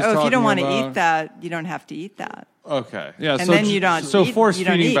talking she about, was if you talking don't want to about- eat that, you don't have to eat that. Okay. Yeah, And then you don't So eat, force you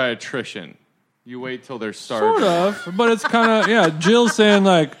don't feeding eat. by attrition. You wait till they're starved. Sort of, but it's kind of Jill's saying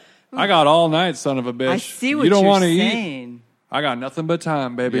like, "I got all night, son of a bitch. I see what you don't you're want to eat. saying. I got nothing but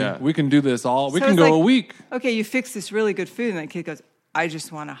time, baby. Yeah. We can do this all. We So can it's go like, a week. Okay, you fix this really good food, and that kid goes, I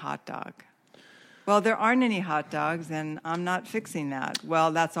just want a hot dog. Well, there aren't any hot dogs, and I'm not fixing that.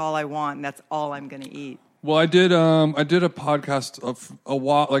 Well, that's all I want, and that's all I'm going to eat. Well, I did a podcast of a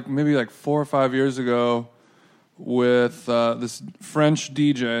while, maybe 4 or 5 years ago, with this French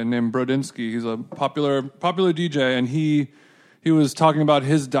DJ named Brodinski. He's a popular DJ, and he was talking about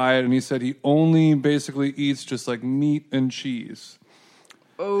his diet, and he said he only basically eats just like meat and cheese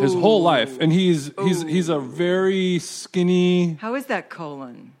his whole life, and he's a very skinny. How is that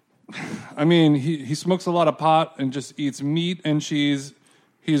colon? I mean, he smokes a lot of pot and just eats meat and cheese.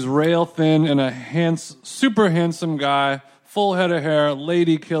 He's rail thin and a super handsome guy, full head of hair,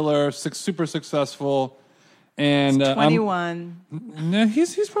 lady killer, super successful. And 21. no,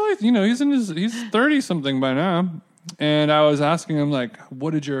 he's probably he's 30 something by now. And I was asking him like,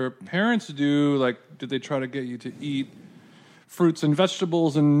 what did your parents do? Like, did they try to get you to eat fruits and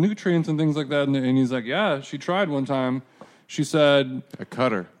vegetables and nutrients and things like that? And he's like, yeah, she tried one time. She said, A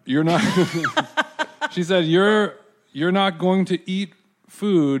cutter. you're not. She said, you're not going to eat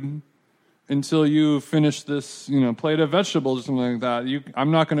food until you finish this, plate of vegetables or something like that.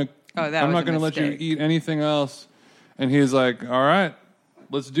 I'm not going to. That I'm was not a going to let you mistake. eat anything else. And he's like, all right,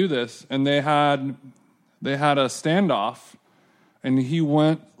 let's do this. And they had a standoff, and he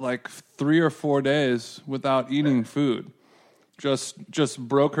went like 3 or 4 days without eating food. Just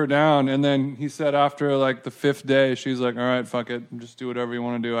broke her down. And then he said after like the 5th day, she's like, all right, fuck it, just do whatever you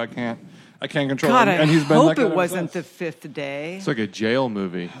want to do. I can't control God, it. And he's I been hope like that it ever wasn't since. the 5th day. It's like a jail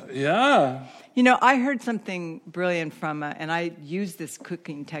movie. Yeah. I heard something brilliant from, and I use this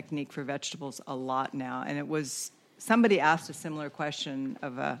cooking technique for vegetables a lot now, and it was somebody asked a similar question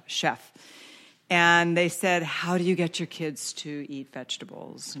of a chef. And they said, how do you get your kids to eat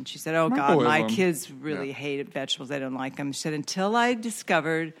vegetables? And she said, oh, God, Microwave my them. kids really hated vegetables. They don't like them. She said, until I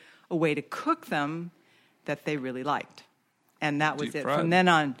discovered a way to cook them that they really liked. And that was Deep it. fried. From then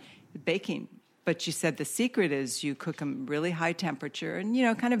on, baking. But she said the secret is you cook them really high temperature and,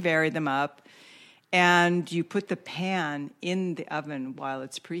 kind of vary them up. And you put the pan in the oven while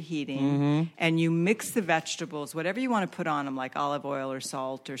it's preheating, and you mix the vegetables, whatever you want to put on them, like olive oil or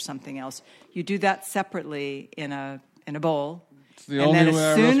salt or something else. You do that separately in a bowl. It's the And only then way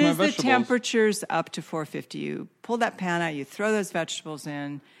I as roast soon my as the vegetables. temperature's up to 450, you pull that pan out, you throw those vegetables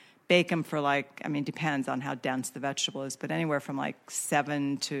in, bake them for depends on how dense the vegetable is, but anywhere from like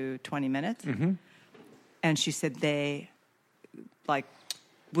 7 to 20 minutes. Mm-hmm. And she said they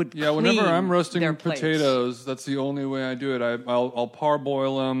would Yeah, whenever clean I'm roasting their plates. potatoes, that's the only way I do it. I'll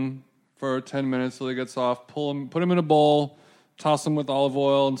parboil them for 10 minutes till they get soft, put them in a bowl, toss them with olive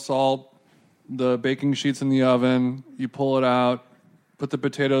oil and salt, the baking sheets in the oven, you pull it out, put the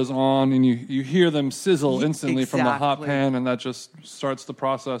potatoes on, and you hear them sizzle instantly from the hot Exactly. pan, and that just starts the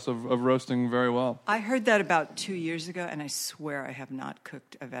process of roasting very well. I heard that about 2 years ago, and I swear I have not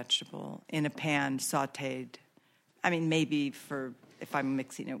cooked a vegetable in a pan, sautéed. Maybe if I'm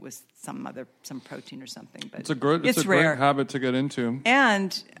mixing it with some protein or something, but It's a great rare. habit to get into.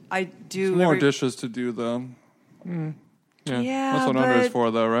 And I do More every- dishes to do, though. Yeah, That's what but, Andre's for,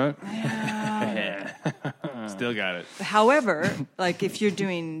 though, right? Still got it. However, like if you're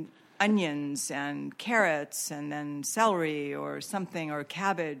doing onions and carrots and then celery or something or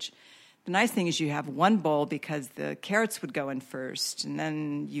cabbage, the nice thing is you have one bowl because the carrots would go in first, and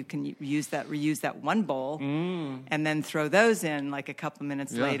then you can reuse that one bowl, and then throw those in like a couple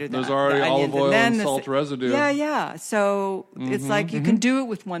minutes Yeah, later. there's the already onions, olive oil then and the salt residue. Yeah. So it's like you can do it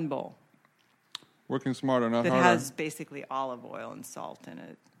with one bowl Working smarter, not that harder. has basically olive oil and salt in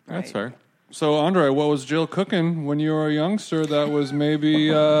it. Right? That's fair. So, Andre, what was Jill cooking when you were a youngster that was maybe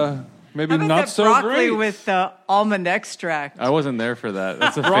How about not that so broccoli great? with almond extract? I wasn't there for that.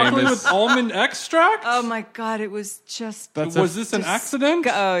 That's a Broccoli famous. with almond extract? Oh my God! It was just. Was this an accident?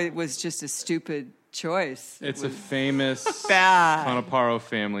 Oh, it was just a stupid choice. It's a famous bad. Conaparo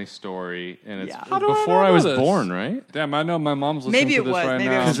family story, and it's Yeah. How do I before not I know was this? born, right? Damn, I know my mom's listening Maybe to it this was. right Maybe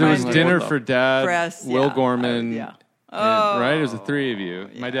now. it was Because it was Fine. dinner What for the- Dad, Press, Will yeah. Gorman, Yeah. and- right? It was the three of you.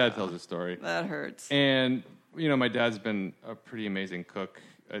 My dad tells the story, That hurts. and my dad's been a pretty amazing cook.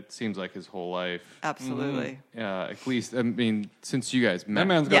 It seems like his whole life. Absolutely. At least, since you guys met. That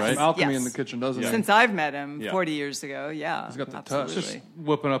man's got Yes, some alchemy yes. in the kitchen, doesn't he? Since I've met him Yeah. 40 years ago, yeah. He's got the touch. absolutely.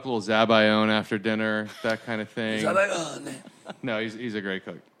 Whipping up a little Zabayone after dinner, that kind of thing. No, he's a great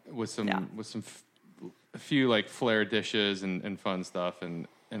cook with a few like flair dishes and fun stuff, and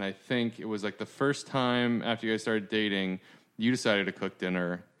I think it was like the first time after you guys started dating, you decided to cook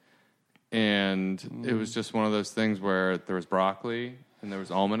dinner, and it was just one of those things where there was broccoli and there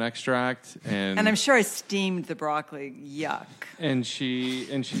was almond extract, and And I'm sure I steamed the broccoli. Yuck. and she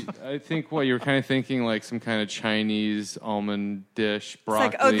I think what you were kind of thinking like some kind of Chinese almond dish broccoli.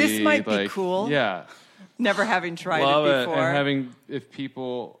 like, oh, this might be cool. Yeah. Never having tried Love it it. before. And having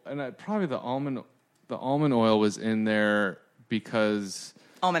probably the almond oil was in there because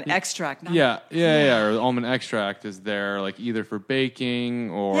Almond extract. Not or the almond extract is there like either for baking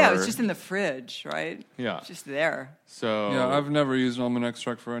or Yeah, it was just in the fridge, right? Yeah. Just there. so Yeah, I've never used almond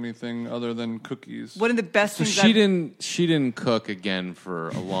extract for anything other than cookies. One of the best so things she didn't cook again for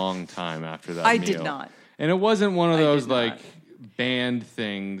a long time after that I meal. did not. And it wasn't one of I those did not. like banned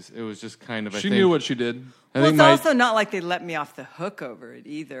things. It was just kind of She knew what she did. Well, it's also not like they let me off the hook over it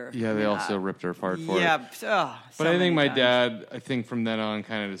either. Yeah, they also ripped her apart for it. Yeah. But I think my dad, from then on,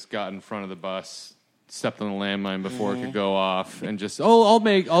 kind of just got in front of the bus, stepped on the landmine before it could go off, and just,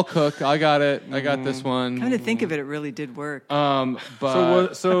 I'll cook. I got it. I got this one. Come to think of it, it really did work.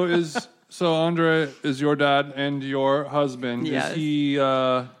 But So Andre is your dad and your husband. Yes.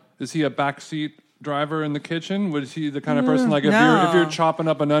 Is he a backseat driver in the kitchen? Was he the kind of person like if No. you're chopping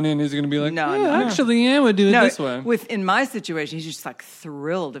up an onion, he's going to be like, No, yeah, no. actually, yeah, we'll do it No, this way. in my situation, he's just like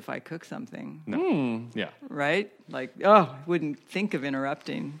thrilled if I cook something, Yeah. right? Like, oh, wouldn't think of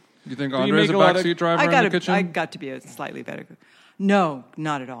interrupting. You think you Andre's make a a lot of- backseat driver in the kitchen? I got to be a slightly better cook. No,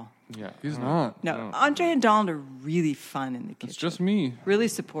 not at all. Yeah. He's not. No, Andre and Donald are really fun in the kitchen. It's just me. really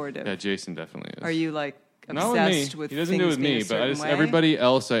supportive. Yeah, Jason definitely is. Are you like Not with me. obsessed with He doesn't do it things with being me, a but I certain just way? everybody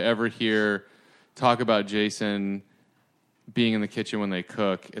else I ever hear talk about Jason being in the kitchen when they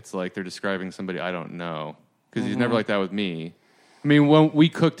cook, it's like they're describing somebody I don't know because he's never like that with me. I mean, when we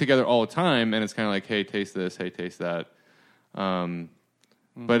cook together all the time, and it's kind of like, hey, taste this, hey, taste that.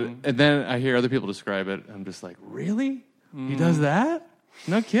 But and then I hear other people describe it. I'm just like, really? He does that?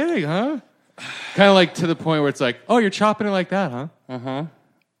 No kidding, huh? Kind of like to the point where it's like, oh, you're chopping it like that, huh?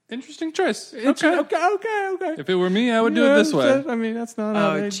 Interesting choice. Okay. If it were me, I would do it this way. I mean, that's not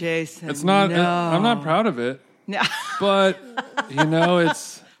how Oh, they... Jason. It's not. No. I'm not proud of it, No. but you know,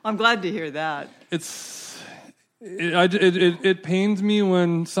 I'm glad to hear that. it pains me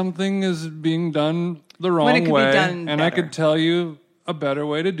when something is being done the wrong When it could be way, done and I better. could tell you a better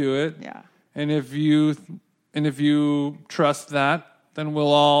way to do it. Yeah. And if you trust that, then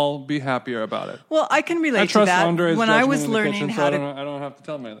we'll all be happier about it. Well, I can relate I to trust that. Andre's When I judgment was in the learning kitchen, how so to I don't have to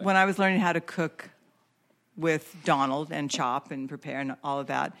tell him anything. when I was learning how to cook with Donald and chop and prepare and all of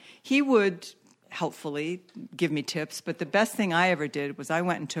that, he would helpfully give me tips. But the best thing I ever did was I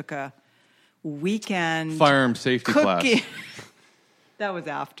went and took a weekend Firearm safety class. cooking. That was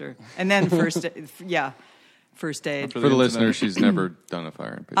after, and then first aid. For the listener, she's never done a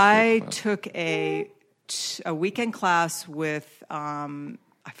firearm safety I class. took a weekend class with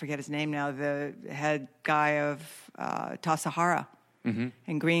I forget his name now, the head guy of Tasahara and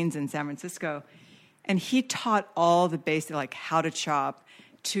Greens in San Francisco, and he taught all the basic, like how to chop,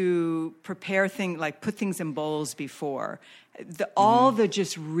 to prepare things, like put things in bowls before, all the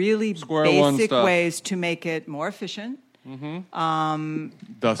just really Square one basic stuff. ways to make it more efficient.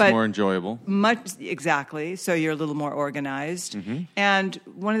 Thus but- more enjoyable. Much exactly. So you're a little more organized. And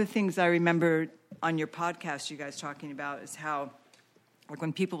one of the things I remember on your podcast, you guys talking about is how, like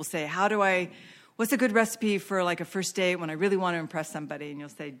when people will say, what's a good recipe for like a first date when I really want to impress somebody? And you'll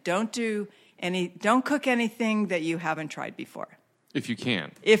say, don't cook anything that you haven't tried before. If you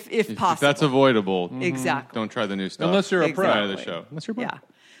can. If If possible. that's avoidable, Exactly. don't try the new stuff. Unless you're a pro. Outside of the show. Unless you're a pro. Yeah.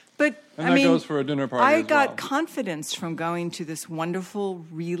 But And I that mean, goes for a dinner party I as got well. confidence from going to this wonderful,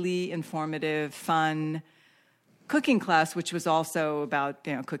 really informative, fun cooking class, which was also about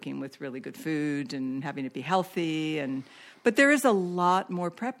cooking with really good food and having it be healthy. But there is a lot more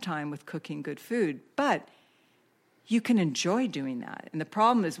prep time with cooking good food. But you can enjoy doing that. And the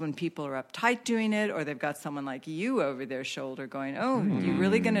problem is when people are uptight doing it, or they've got someone like you over their shoulder going, "Oh, you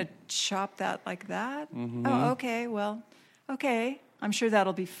really going to chop that like that? Oh, okay. Well, okay. I'm sure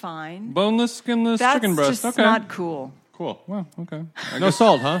that'll be fine." Boneless, skinless That's chicken breast. just Okay. not cool. Cool. Well, okay. No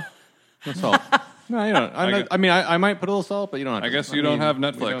salt, huh? No salt. No, you don't. I I mean, I might put a little salt, but you don't have I to. guess you don't have we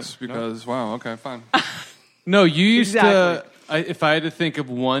Netflix don't- because wow. Okay, fine. No, you used Exactly. to. If I had to think of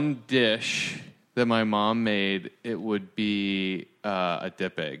one dish that my mom made, it would be a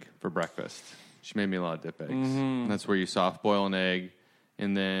dip egg for breakfast. She made me a lot of dip eggs. And that's where you soft boil an egg,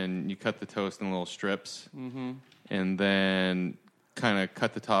 and then you cut the toast in little strips, and then kind of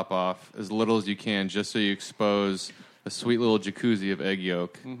cut the top off as little as you can, just so you expose a sweet little jacuzzi of egg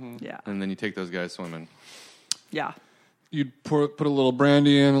yolk, Yeah. and then you take those guys swimming. Yeah. You'd put a little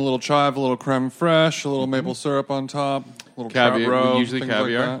brandy in, a little chive, a little creme fraiche, a little maple syrup on top, a little Caviar, trout roe, usually things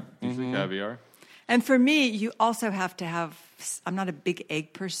caviar. Like that. Usually caviar. And for me, you also have to have, I'm not a big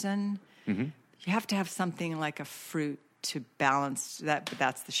egg person. You have to have something like a fruit to balance that, but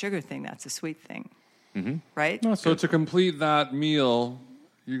that's the sugar thing, that's the sweet thing. Right? So to complete that meal,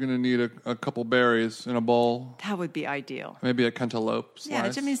 you're going to need a couple berries in a bowl, That would be ideal. maybe a cantaloupe Yeah,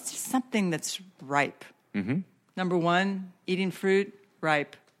 slice. I mean, it's just something that's ripe. Number one, eating fruit,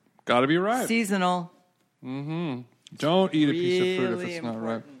 ripe. Got to be ripe. Seasonal. Don't eat a piece of fruit if Really it's not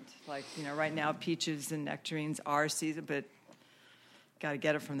ripe. important. Like, right now, peaches and nectarines are season, but got to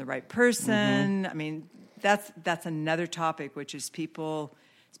get it from the right person. I mean, that's another topic, which is people,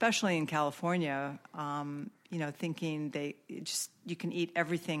 especially in California, thinking you can eat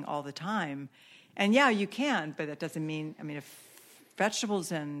everything all the time. And yeah, you can, but that doesn't mean, if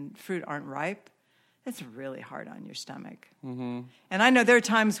vegetables and fruit aren't ripe, it's really hard on your stomach. And I know there are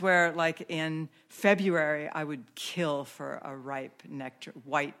times where, like in February, I would kill for a ripe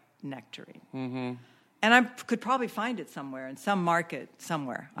white nectarine. And I could probably find it somewhere in some market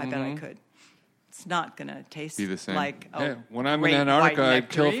somewhere. I bet I could. It's not going to taste Be the same. like Hey, when I'm in great Antarctica, white I'd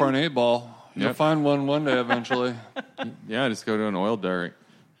kill for an nectarine. 8-ball. You'll Yep. find one day eventually. Yeah, just go to an oil derrick.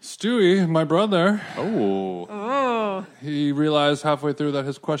 Stewie, my brother, Oh. he realized halfway through that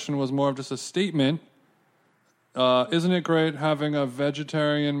his question was more of just a statement. Isn't it great having a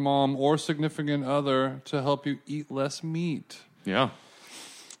vegetarian mom or significant other to help you eat less meat? Yeah.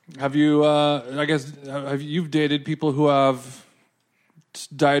 Have you? You've dated people who have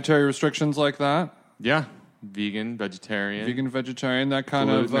dietary restrictions like that? Yeah. Vegan, vegetarian. Vegan, vegetarian, that kind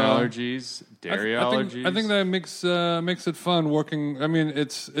gluten of allergies, dairy allergies. I think that makes it fun working. I mean,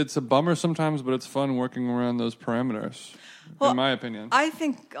 it's a bummer sometimes, but it's fun working around those parameters. Well, in my opinion, I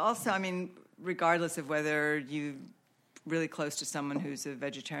think also, I mean, regardless of whether you're really close to someone who's a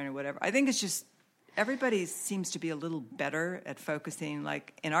vegetarian or whatever, I think it's just everybody seems to be a little better at focusing.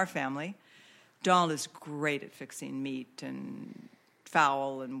 Like in our family, Donald is great at fixing meat and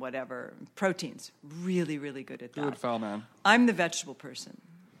fowl and whatever. Proteins, really, really good at that. good foul man. I'm the vegetable person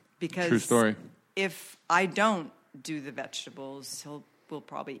because True story. if I don't do the vegetables, we'll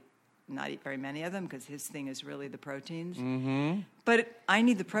probably not eat very many of them because his thing is really the proteins. Mm-hmm. But I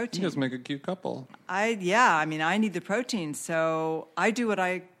need the You protein. guys make a cute couple. I need the protein. So I do what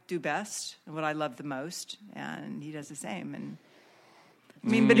I do best and what I love the most, and he does the same. And I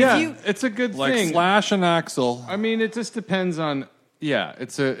mean, but Yeah, if you it's a good Like thing. Slash and Axel. I mean, it just depends on. Yeah,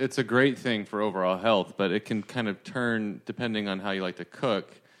 it's a great thing for overall health, but it can kind of turn depending on how you like to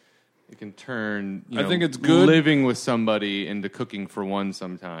cook. It can turn. I think it's good- living with somebody into cooking for one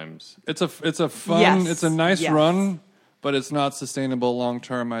sometimes. It's a fun. Yes. It's a nice Yes. run, but it's not sustainable long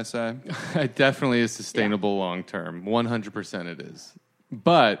term. I say. It definitely is sustainable long term. 100% it is.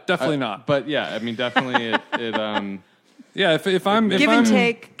 But Definitely not. But yeah, I mean, definitely it Yeah, if I'm give and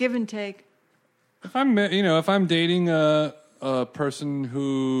take. If I'm dating a person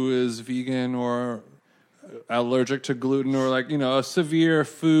who is vegan or allergic to gluten or a severe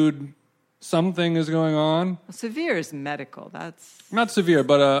food something is going on. Severe is medical. That's Not severe,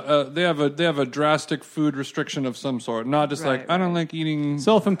 but they have a drastic food restriction of some sort. Not just Right, like I don't like eating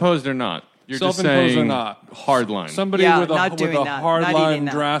self-imposed or not. You're just self-imposed saying or not. hard line. Somebody Yeah, with a not doing that. hard Not line eating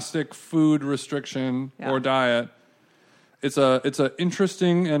that. drastic food restriction Yeah. or diet. It's a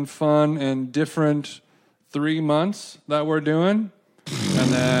interesting and fun and different 3 months that we're doing, and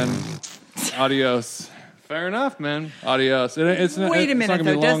then adios. Fair enough, man. Adios. Wait a it's not minute, gonna be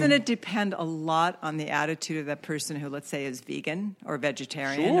though. long. Doesn't it depend a lot on the attitude of that person who, let's say, is vegan or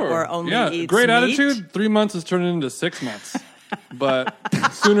vegetarian Sure. or only yeah, eats great meat? attitude. 3 months is turning into 6 months, but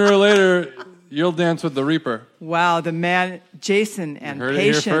sooner or later you'll dance with the Reaper. Wow, the man, Jason, and heard it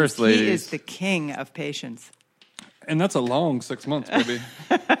here patience. first, He ladies. is the king of patience. And that's a long 6 months, baby.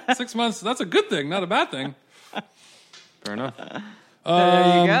 6 months. That's a good thing, not a bad thing. Fair enough.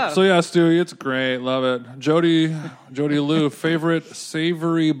 There you go. So yeah, Stewie, it's great. Love it. Jody Lou, favorite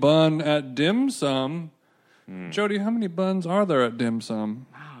savory bun at dim sum. Jody, how many buns are there at dim sum?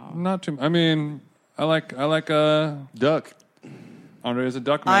 Wow. Not too. I mean, I like Duck. Andre is a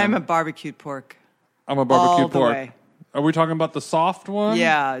duck man. I'm a barbecued pork. I'm a barbecue all the pork. way. Are we talking about the soft one?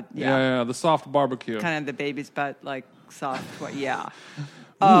 Yeah. Yeah, the soft barbecue. Kind of the baby's butt, like soft. Yeah. Ooh,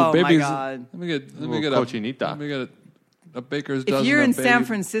 Oh my baby's- God! Let me get Little cochinita. Let me get a baker's dozen. If you're of in baby. San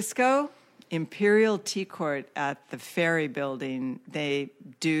Francisco, Imperial Tea Court at the Ferry Building, they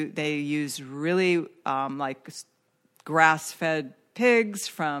use really grass-fed pigs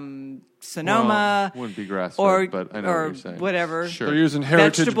from Sonoma. Well, wouldn't be grass-fed, or, but I know or what you're saying. whatever. Sure. They're using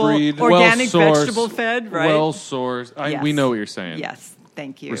heritage Vegetable- breed. organic Well-sourced, vegetable fed, right? Well sourced. Yes. We know what you're saying. Yes,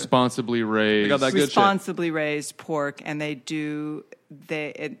 thank you. Responsibly raised. They got that good shit. Responsibly raised pork, and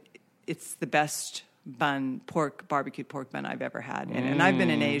it's the best barbecued pork bun I've ever had. And I've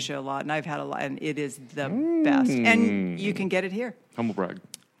been in Asia a lot, and I've had a lot, and it is the best. And you can get it here. Humble brag.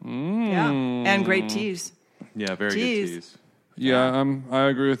 Yeah, and great teas. Yeah, very Cheese. good teas. Yeah, I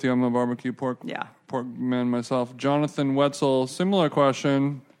agree with you. I'm a barbecue pork Yeah. man myself. Jonathan Wetzel, similar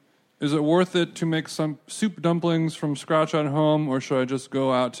question. Is it worth it to make some soup dumplings from scratch at home, or should I just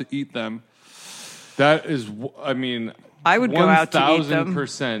go out to eat them? That is, I mean, I would go out to eat them.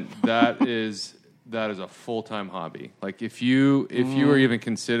 1,000%. That is a full-time hobby. Like if you are even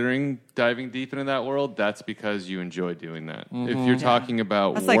considering diving deep into that world, that's because you enjoy doing that. If you're talking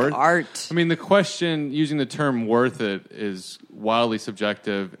about That's like worth, art. I mean, the question using the term "worth it" is wildly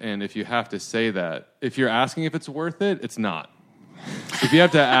subjective, and if you have to say that, if you're asking if it's worth it, it's not. If you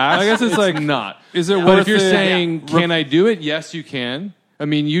have to ask, I guess it's like, not. Is it But worth if you're it? saying, can I do it? Yes, you can. I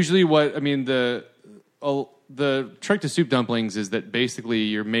mean, usually the trick to soup dumplings is that basically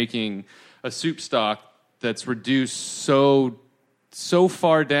you're making a soup stock that's reduced so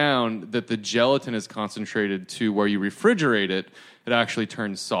far down that the gelatin is concentrated to where you refrigerate it, it actually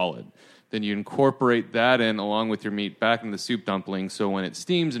turns solid. Then you incorporate that in along with your meat back in the soup dumpling. So when it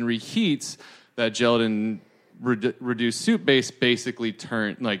steams and reheats, that gelatin reduced soup base basically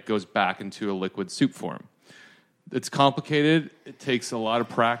goes back into a liquid soup form. It's complicated. It takes a lot of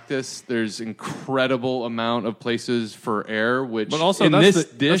practice. There's incredible amount of places for air, which But also, in that's this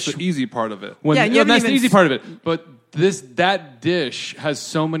dish, that's the easy part of it. Yeah, you haven't that's the even easy part of it. But that dish has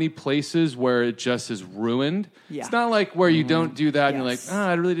so many places where it just is ruined. Yeah. It's not like where you don't do that and you're like, Yes.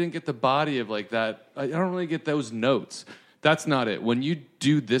 I really didn't get the body of like that. I don't really get those notes. That's not it. When you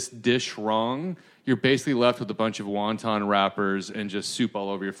do this dish wrong, you're basically left with a bunch of wonton wrappers and just soup all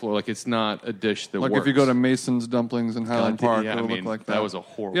over your floor. Like, it's not a dish that Like works. if you go to Mason's Dumplings in Highland Park, yeah, it'll I mean, look like that. that was a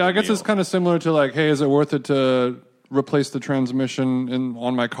horrible Yeah, I guess meal. it's kind of similar to like, hey, is it worth it to replace the transmission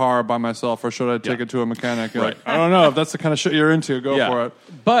on my car by myself, or should I take Yeah. it to a mechanic? You're Right. like, I don't know if that's the kind of shit you're into. Go for it.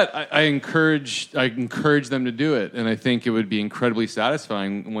 But I encourage them to do it, and I think it would be incredibly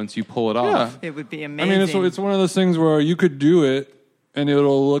satisfying once you pull it off. It would be I amazing. mean, it's one of those things where you could do it, and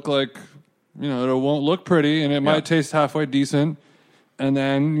it'll look like, it won't look pretty, and it might taste halfway decent, and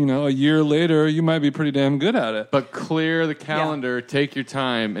then a year later you might be pretty damn good at it. But clear the calendar, take your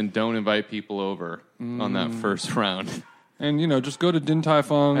time, and don't invite people over on that first round. And just go to Din Tai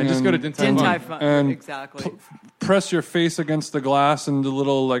Fung And just go to Din Tai Din Fung. Tai Fung, and exactly. press your face against the glass in the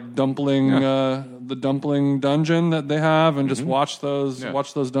little like dumpling, the dumpling dungeon that they have, and just watch those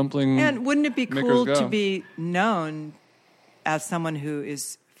dumpling. And wouldn't it be makers cool go. to be known as someone who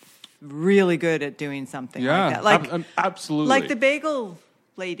is really good at doing something Yeah. like that? Absolutely. Like the bagel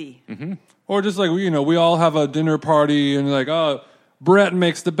lady. Or just like, we all have a dinner party and like, oh, Brett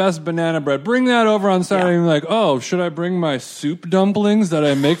makes the best banana bread. Bring that over on Saturday. Yeah. And like, oh, should I bring my soup dumplings that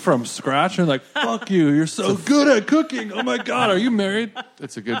I make from scratch? And like, fuck you. You're so good at cooking. Oh my God. Are you married?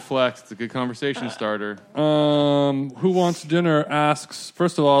 It's a good flex. It's a good conversation starter. Who Wants Dinner asks,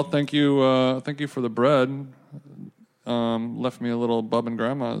 first of all, thank you for the bread. Left me a little bub and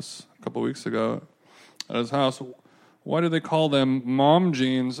grandma's a couple weeks ago at his house. Why do they call them mom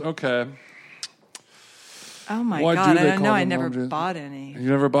jeans? Okay. Oh my Why do God, I they don't call know. I them never mom jeans? bought any. You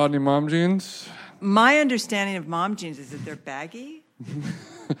never bought any mom jeans? My understanding of mom jeans is that they're baggy.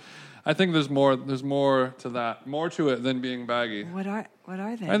 I think there's more to that. More to it than being baggy. What are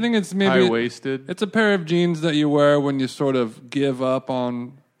they? I think it's maybe High-waisted. It's a pair of jeans that you wear when you sort of give up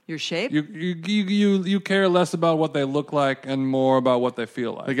on Your shape? you care less about what they look like and more about what they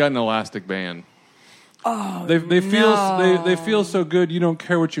feel like. They got an elastic band. They feel so good you don't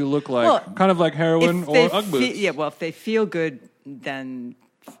care what you look like. Well, kind of like heroin or Ugg boots. if they feel good, then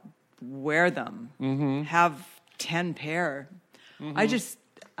wear them. Mm-hmm. Have 10 pair. I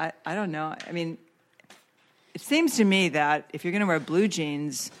don't know. I mean, it seems to me that if you're going to wear blue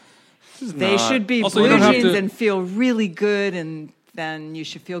jeans, they not- should be Also, you blue don't have jeans to- and feel really good, and then you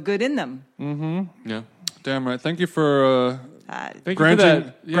should feel good in them. Yeah. Damn right. Thank you for Thank you for granting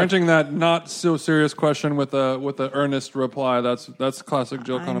that. Yeah. granting that not so serious question with a earnest reply. That's classic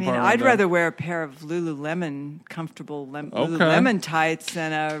Jill I Conaparo. mean, I'd rather wear a pair of Lululemon comfortable Lululemon tights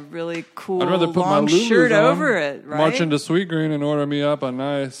than a really cool I'd rather put my long Lulus shirt on, over it, right? march into Sweet Green and order me up a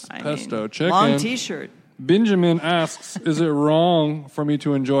nice I pesto mean, chicken. long T-shirt. Benjamin asks, is it wrong for me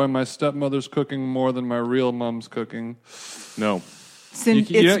to enjoy my stepmother's cooking more than my real mom's cooking? No.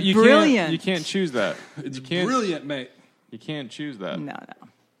 It's brilliant. You can't choose that. You can't, brilliant, mate. You can't choose that. No.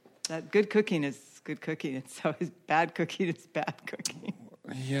 That good cooking is good cooking, and so is bad cooking is bad cooking.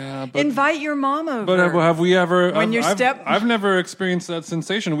 Yeah, but Invite your mom over. But have we ever? When your I've never experienced that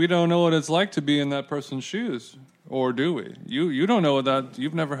sensation. We don't know what it's like to be in that person's shoes, or do we? You don't know what that.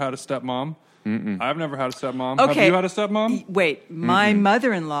 You've never had a stepmom. I've never had a stepmom. Okay. Have you had a stepmom? Wait, my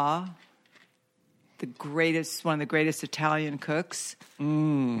mother-in-law, one of the greatest Italian cooks.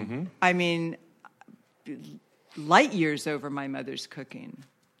 I mean, light years over my mother's cooking.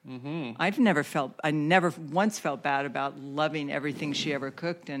 I never once felt bad about loving everything she ever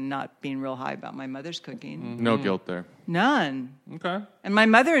cooked and not being real high about my mother's cooking. No guilt there. None. Okay. And my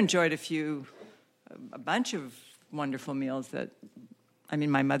mother enjoyed a bunch of wonderful meals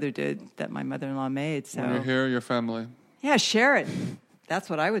my mother did that my mother-in-law made. So When you're here, your family. yeah, share it. That's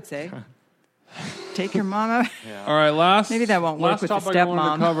what I would say. Take your mom out. All right, Maybe that won't work last with the topic I wanted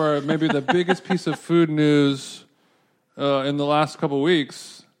stepmom. to cover, maybe the biggest piece of food news in the last couple of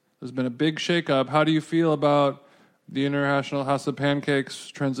weeks. There's been a big shakeup. How do you feel about the International House of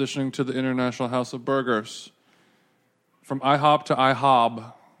Pancakes transitioning to the International House of Burgers? From IHOP to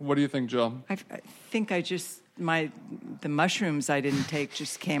IHOB. What do you think, Jill? I think I just the mushrooms I didn't take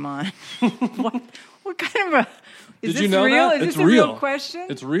just came on. what kind of a? Is Did this you know real? that? Is It's this a real. real question?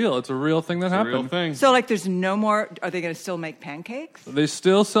 It's real. It's a real thing that It's a happened. real thing. So like, there's no more. Are they going to still make pancakes? They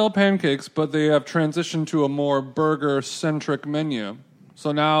still sell pancakes, but they have transitioned to a more burger-centric menu.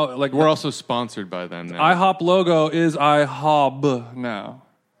 So now, like, We're also sponsored by them now. IHOP logo is IHOB now.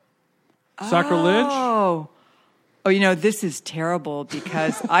 Sacrilege? Oh, this is terrible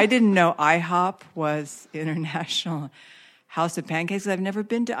because I didn't know IHOP was International House of Pancakes. I've never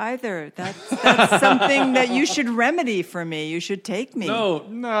been to either. That's something that you should remedy for me. You should take me. No,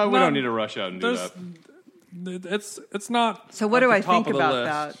 we don't need to rush out and do there's- that. It's not. So what at do the I top think of the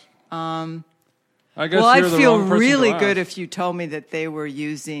about list. that? I guess Well, you're I'd the feel wrong person really to good ask. if you told me that they were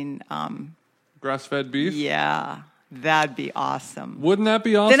using. Grass-fed beef. Yeah, that'd be awesome. Wouldn't that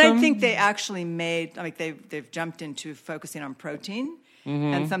be awesome? Then I think they actually made, like they've jumped into focusing on protein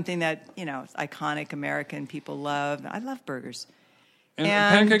Mm-hmm. and something that, is iconic American people love. I love burgers. and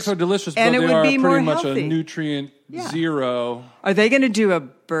and- pancakes are delicious, but and it they would are be more pretty much healthy. a nutrient Yeah. zero. Are they going to do a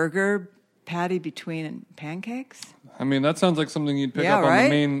burger patty between pancakes? I mean, that sounds like something you'd pick Yeah, up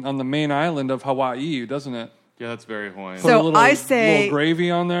right? on the main island of Hawaii, doesn't it? Yeah, that's very Hawaiian. So Put a little, I say little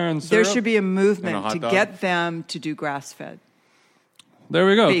gravy on there and There syrup. should be a And a movement hot to dog. get them to do grass-fed. There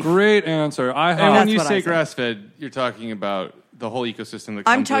we go. beef. Great answer. and That's when you what I say said. grass-fed, you're talking about the whole ecosystem that comes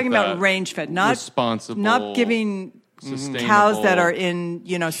I'm talking with about that. range-fed, not responsible, not giving sustainable, cows that are in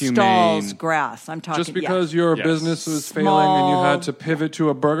humane. stalls grass. I'm talking Just because your Yes. business was failing Small- and you had to pivot to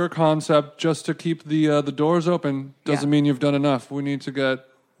a burger concept just to keep the doors open doesn't Yeah. mean you've done enough. We need to get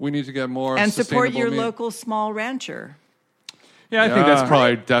more and support sustainable your meat. local small rancher. Yeah, I think that's Yeah.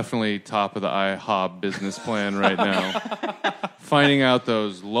 probably definitely top of the IHOB business plan right now. Finding out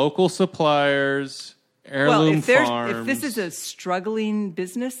those local suppliers, heirloom farms. if this is a struggling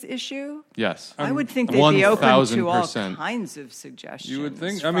business issue, yes, I would think they'd be open to all 1000%. kinds of suggestions. You would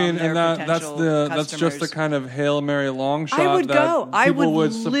think. I from mean, their and that's potential that's just the customers. kind of Hail Mary long shot I would that go. I people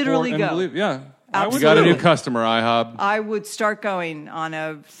would support literally and go. believe. Yeah, I would You got a new Absolutely. customer, IHOB. I would start going on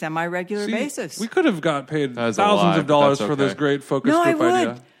a semi-regular See, basis. we could have got paid That is a thousands lie, of but dollars that's for this okay. great focus no, I group would.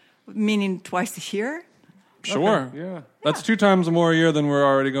 idea. Meaning twice a year? Sure. Yeah. That's 2 times more a year than we're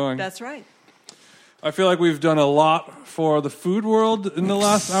already going. That's right. I feel like we've done a lot for the food world in the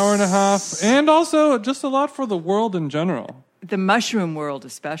last hour and a half, and also just a lot for the world in general. The mushroom world,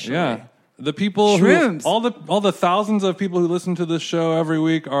 especially. Yeah, the people Shrooms. who all the thousands of people who listen to this show every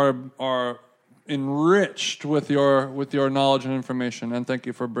week are enriched with your knowledge and information. And thank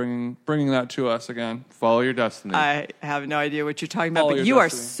you for bringing that to us again. Follow your destiny. I have no idea what you're talking about, Follow but your you are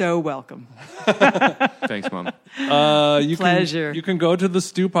destiny. so welcome. Thanks, Mom. You Pleasure. You can go to the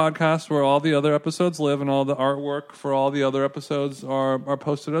Stew Podcast where all the other episodes live, and all the artwork for all the other episodes are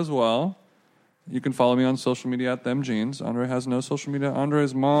posted as well. You can follow me on social media at ThemJeans. Andre has no social media.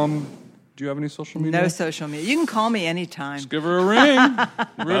 Andre's mom. Do you have any social media? No social media. You can call me anytime. Give her a ring.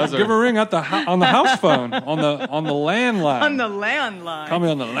 Buzzer. Give her a ring at on the house phone on the landline. On the landline. Call me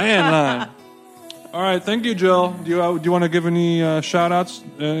on the landline. All right, thank you, Jill. Do you want to give any shout outs?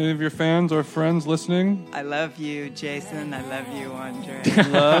 Any of your fans or friends listening? I love you, Jason. I love you, Andre.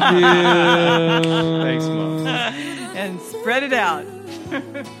 Love you. Thanks, Mom. And spread it out.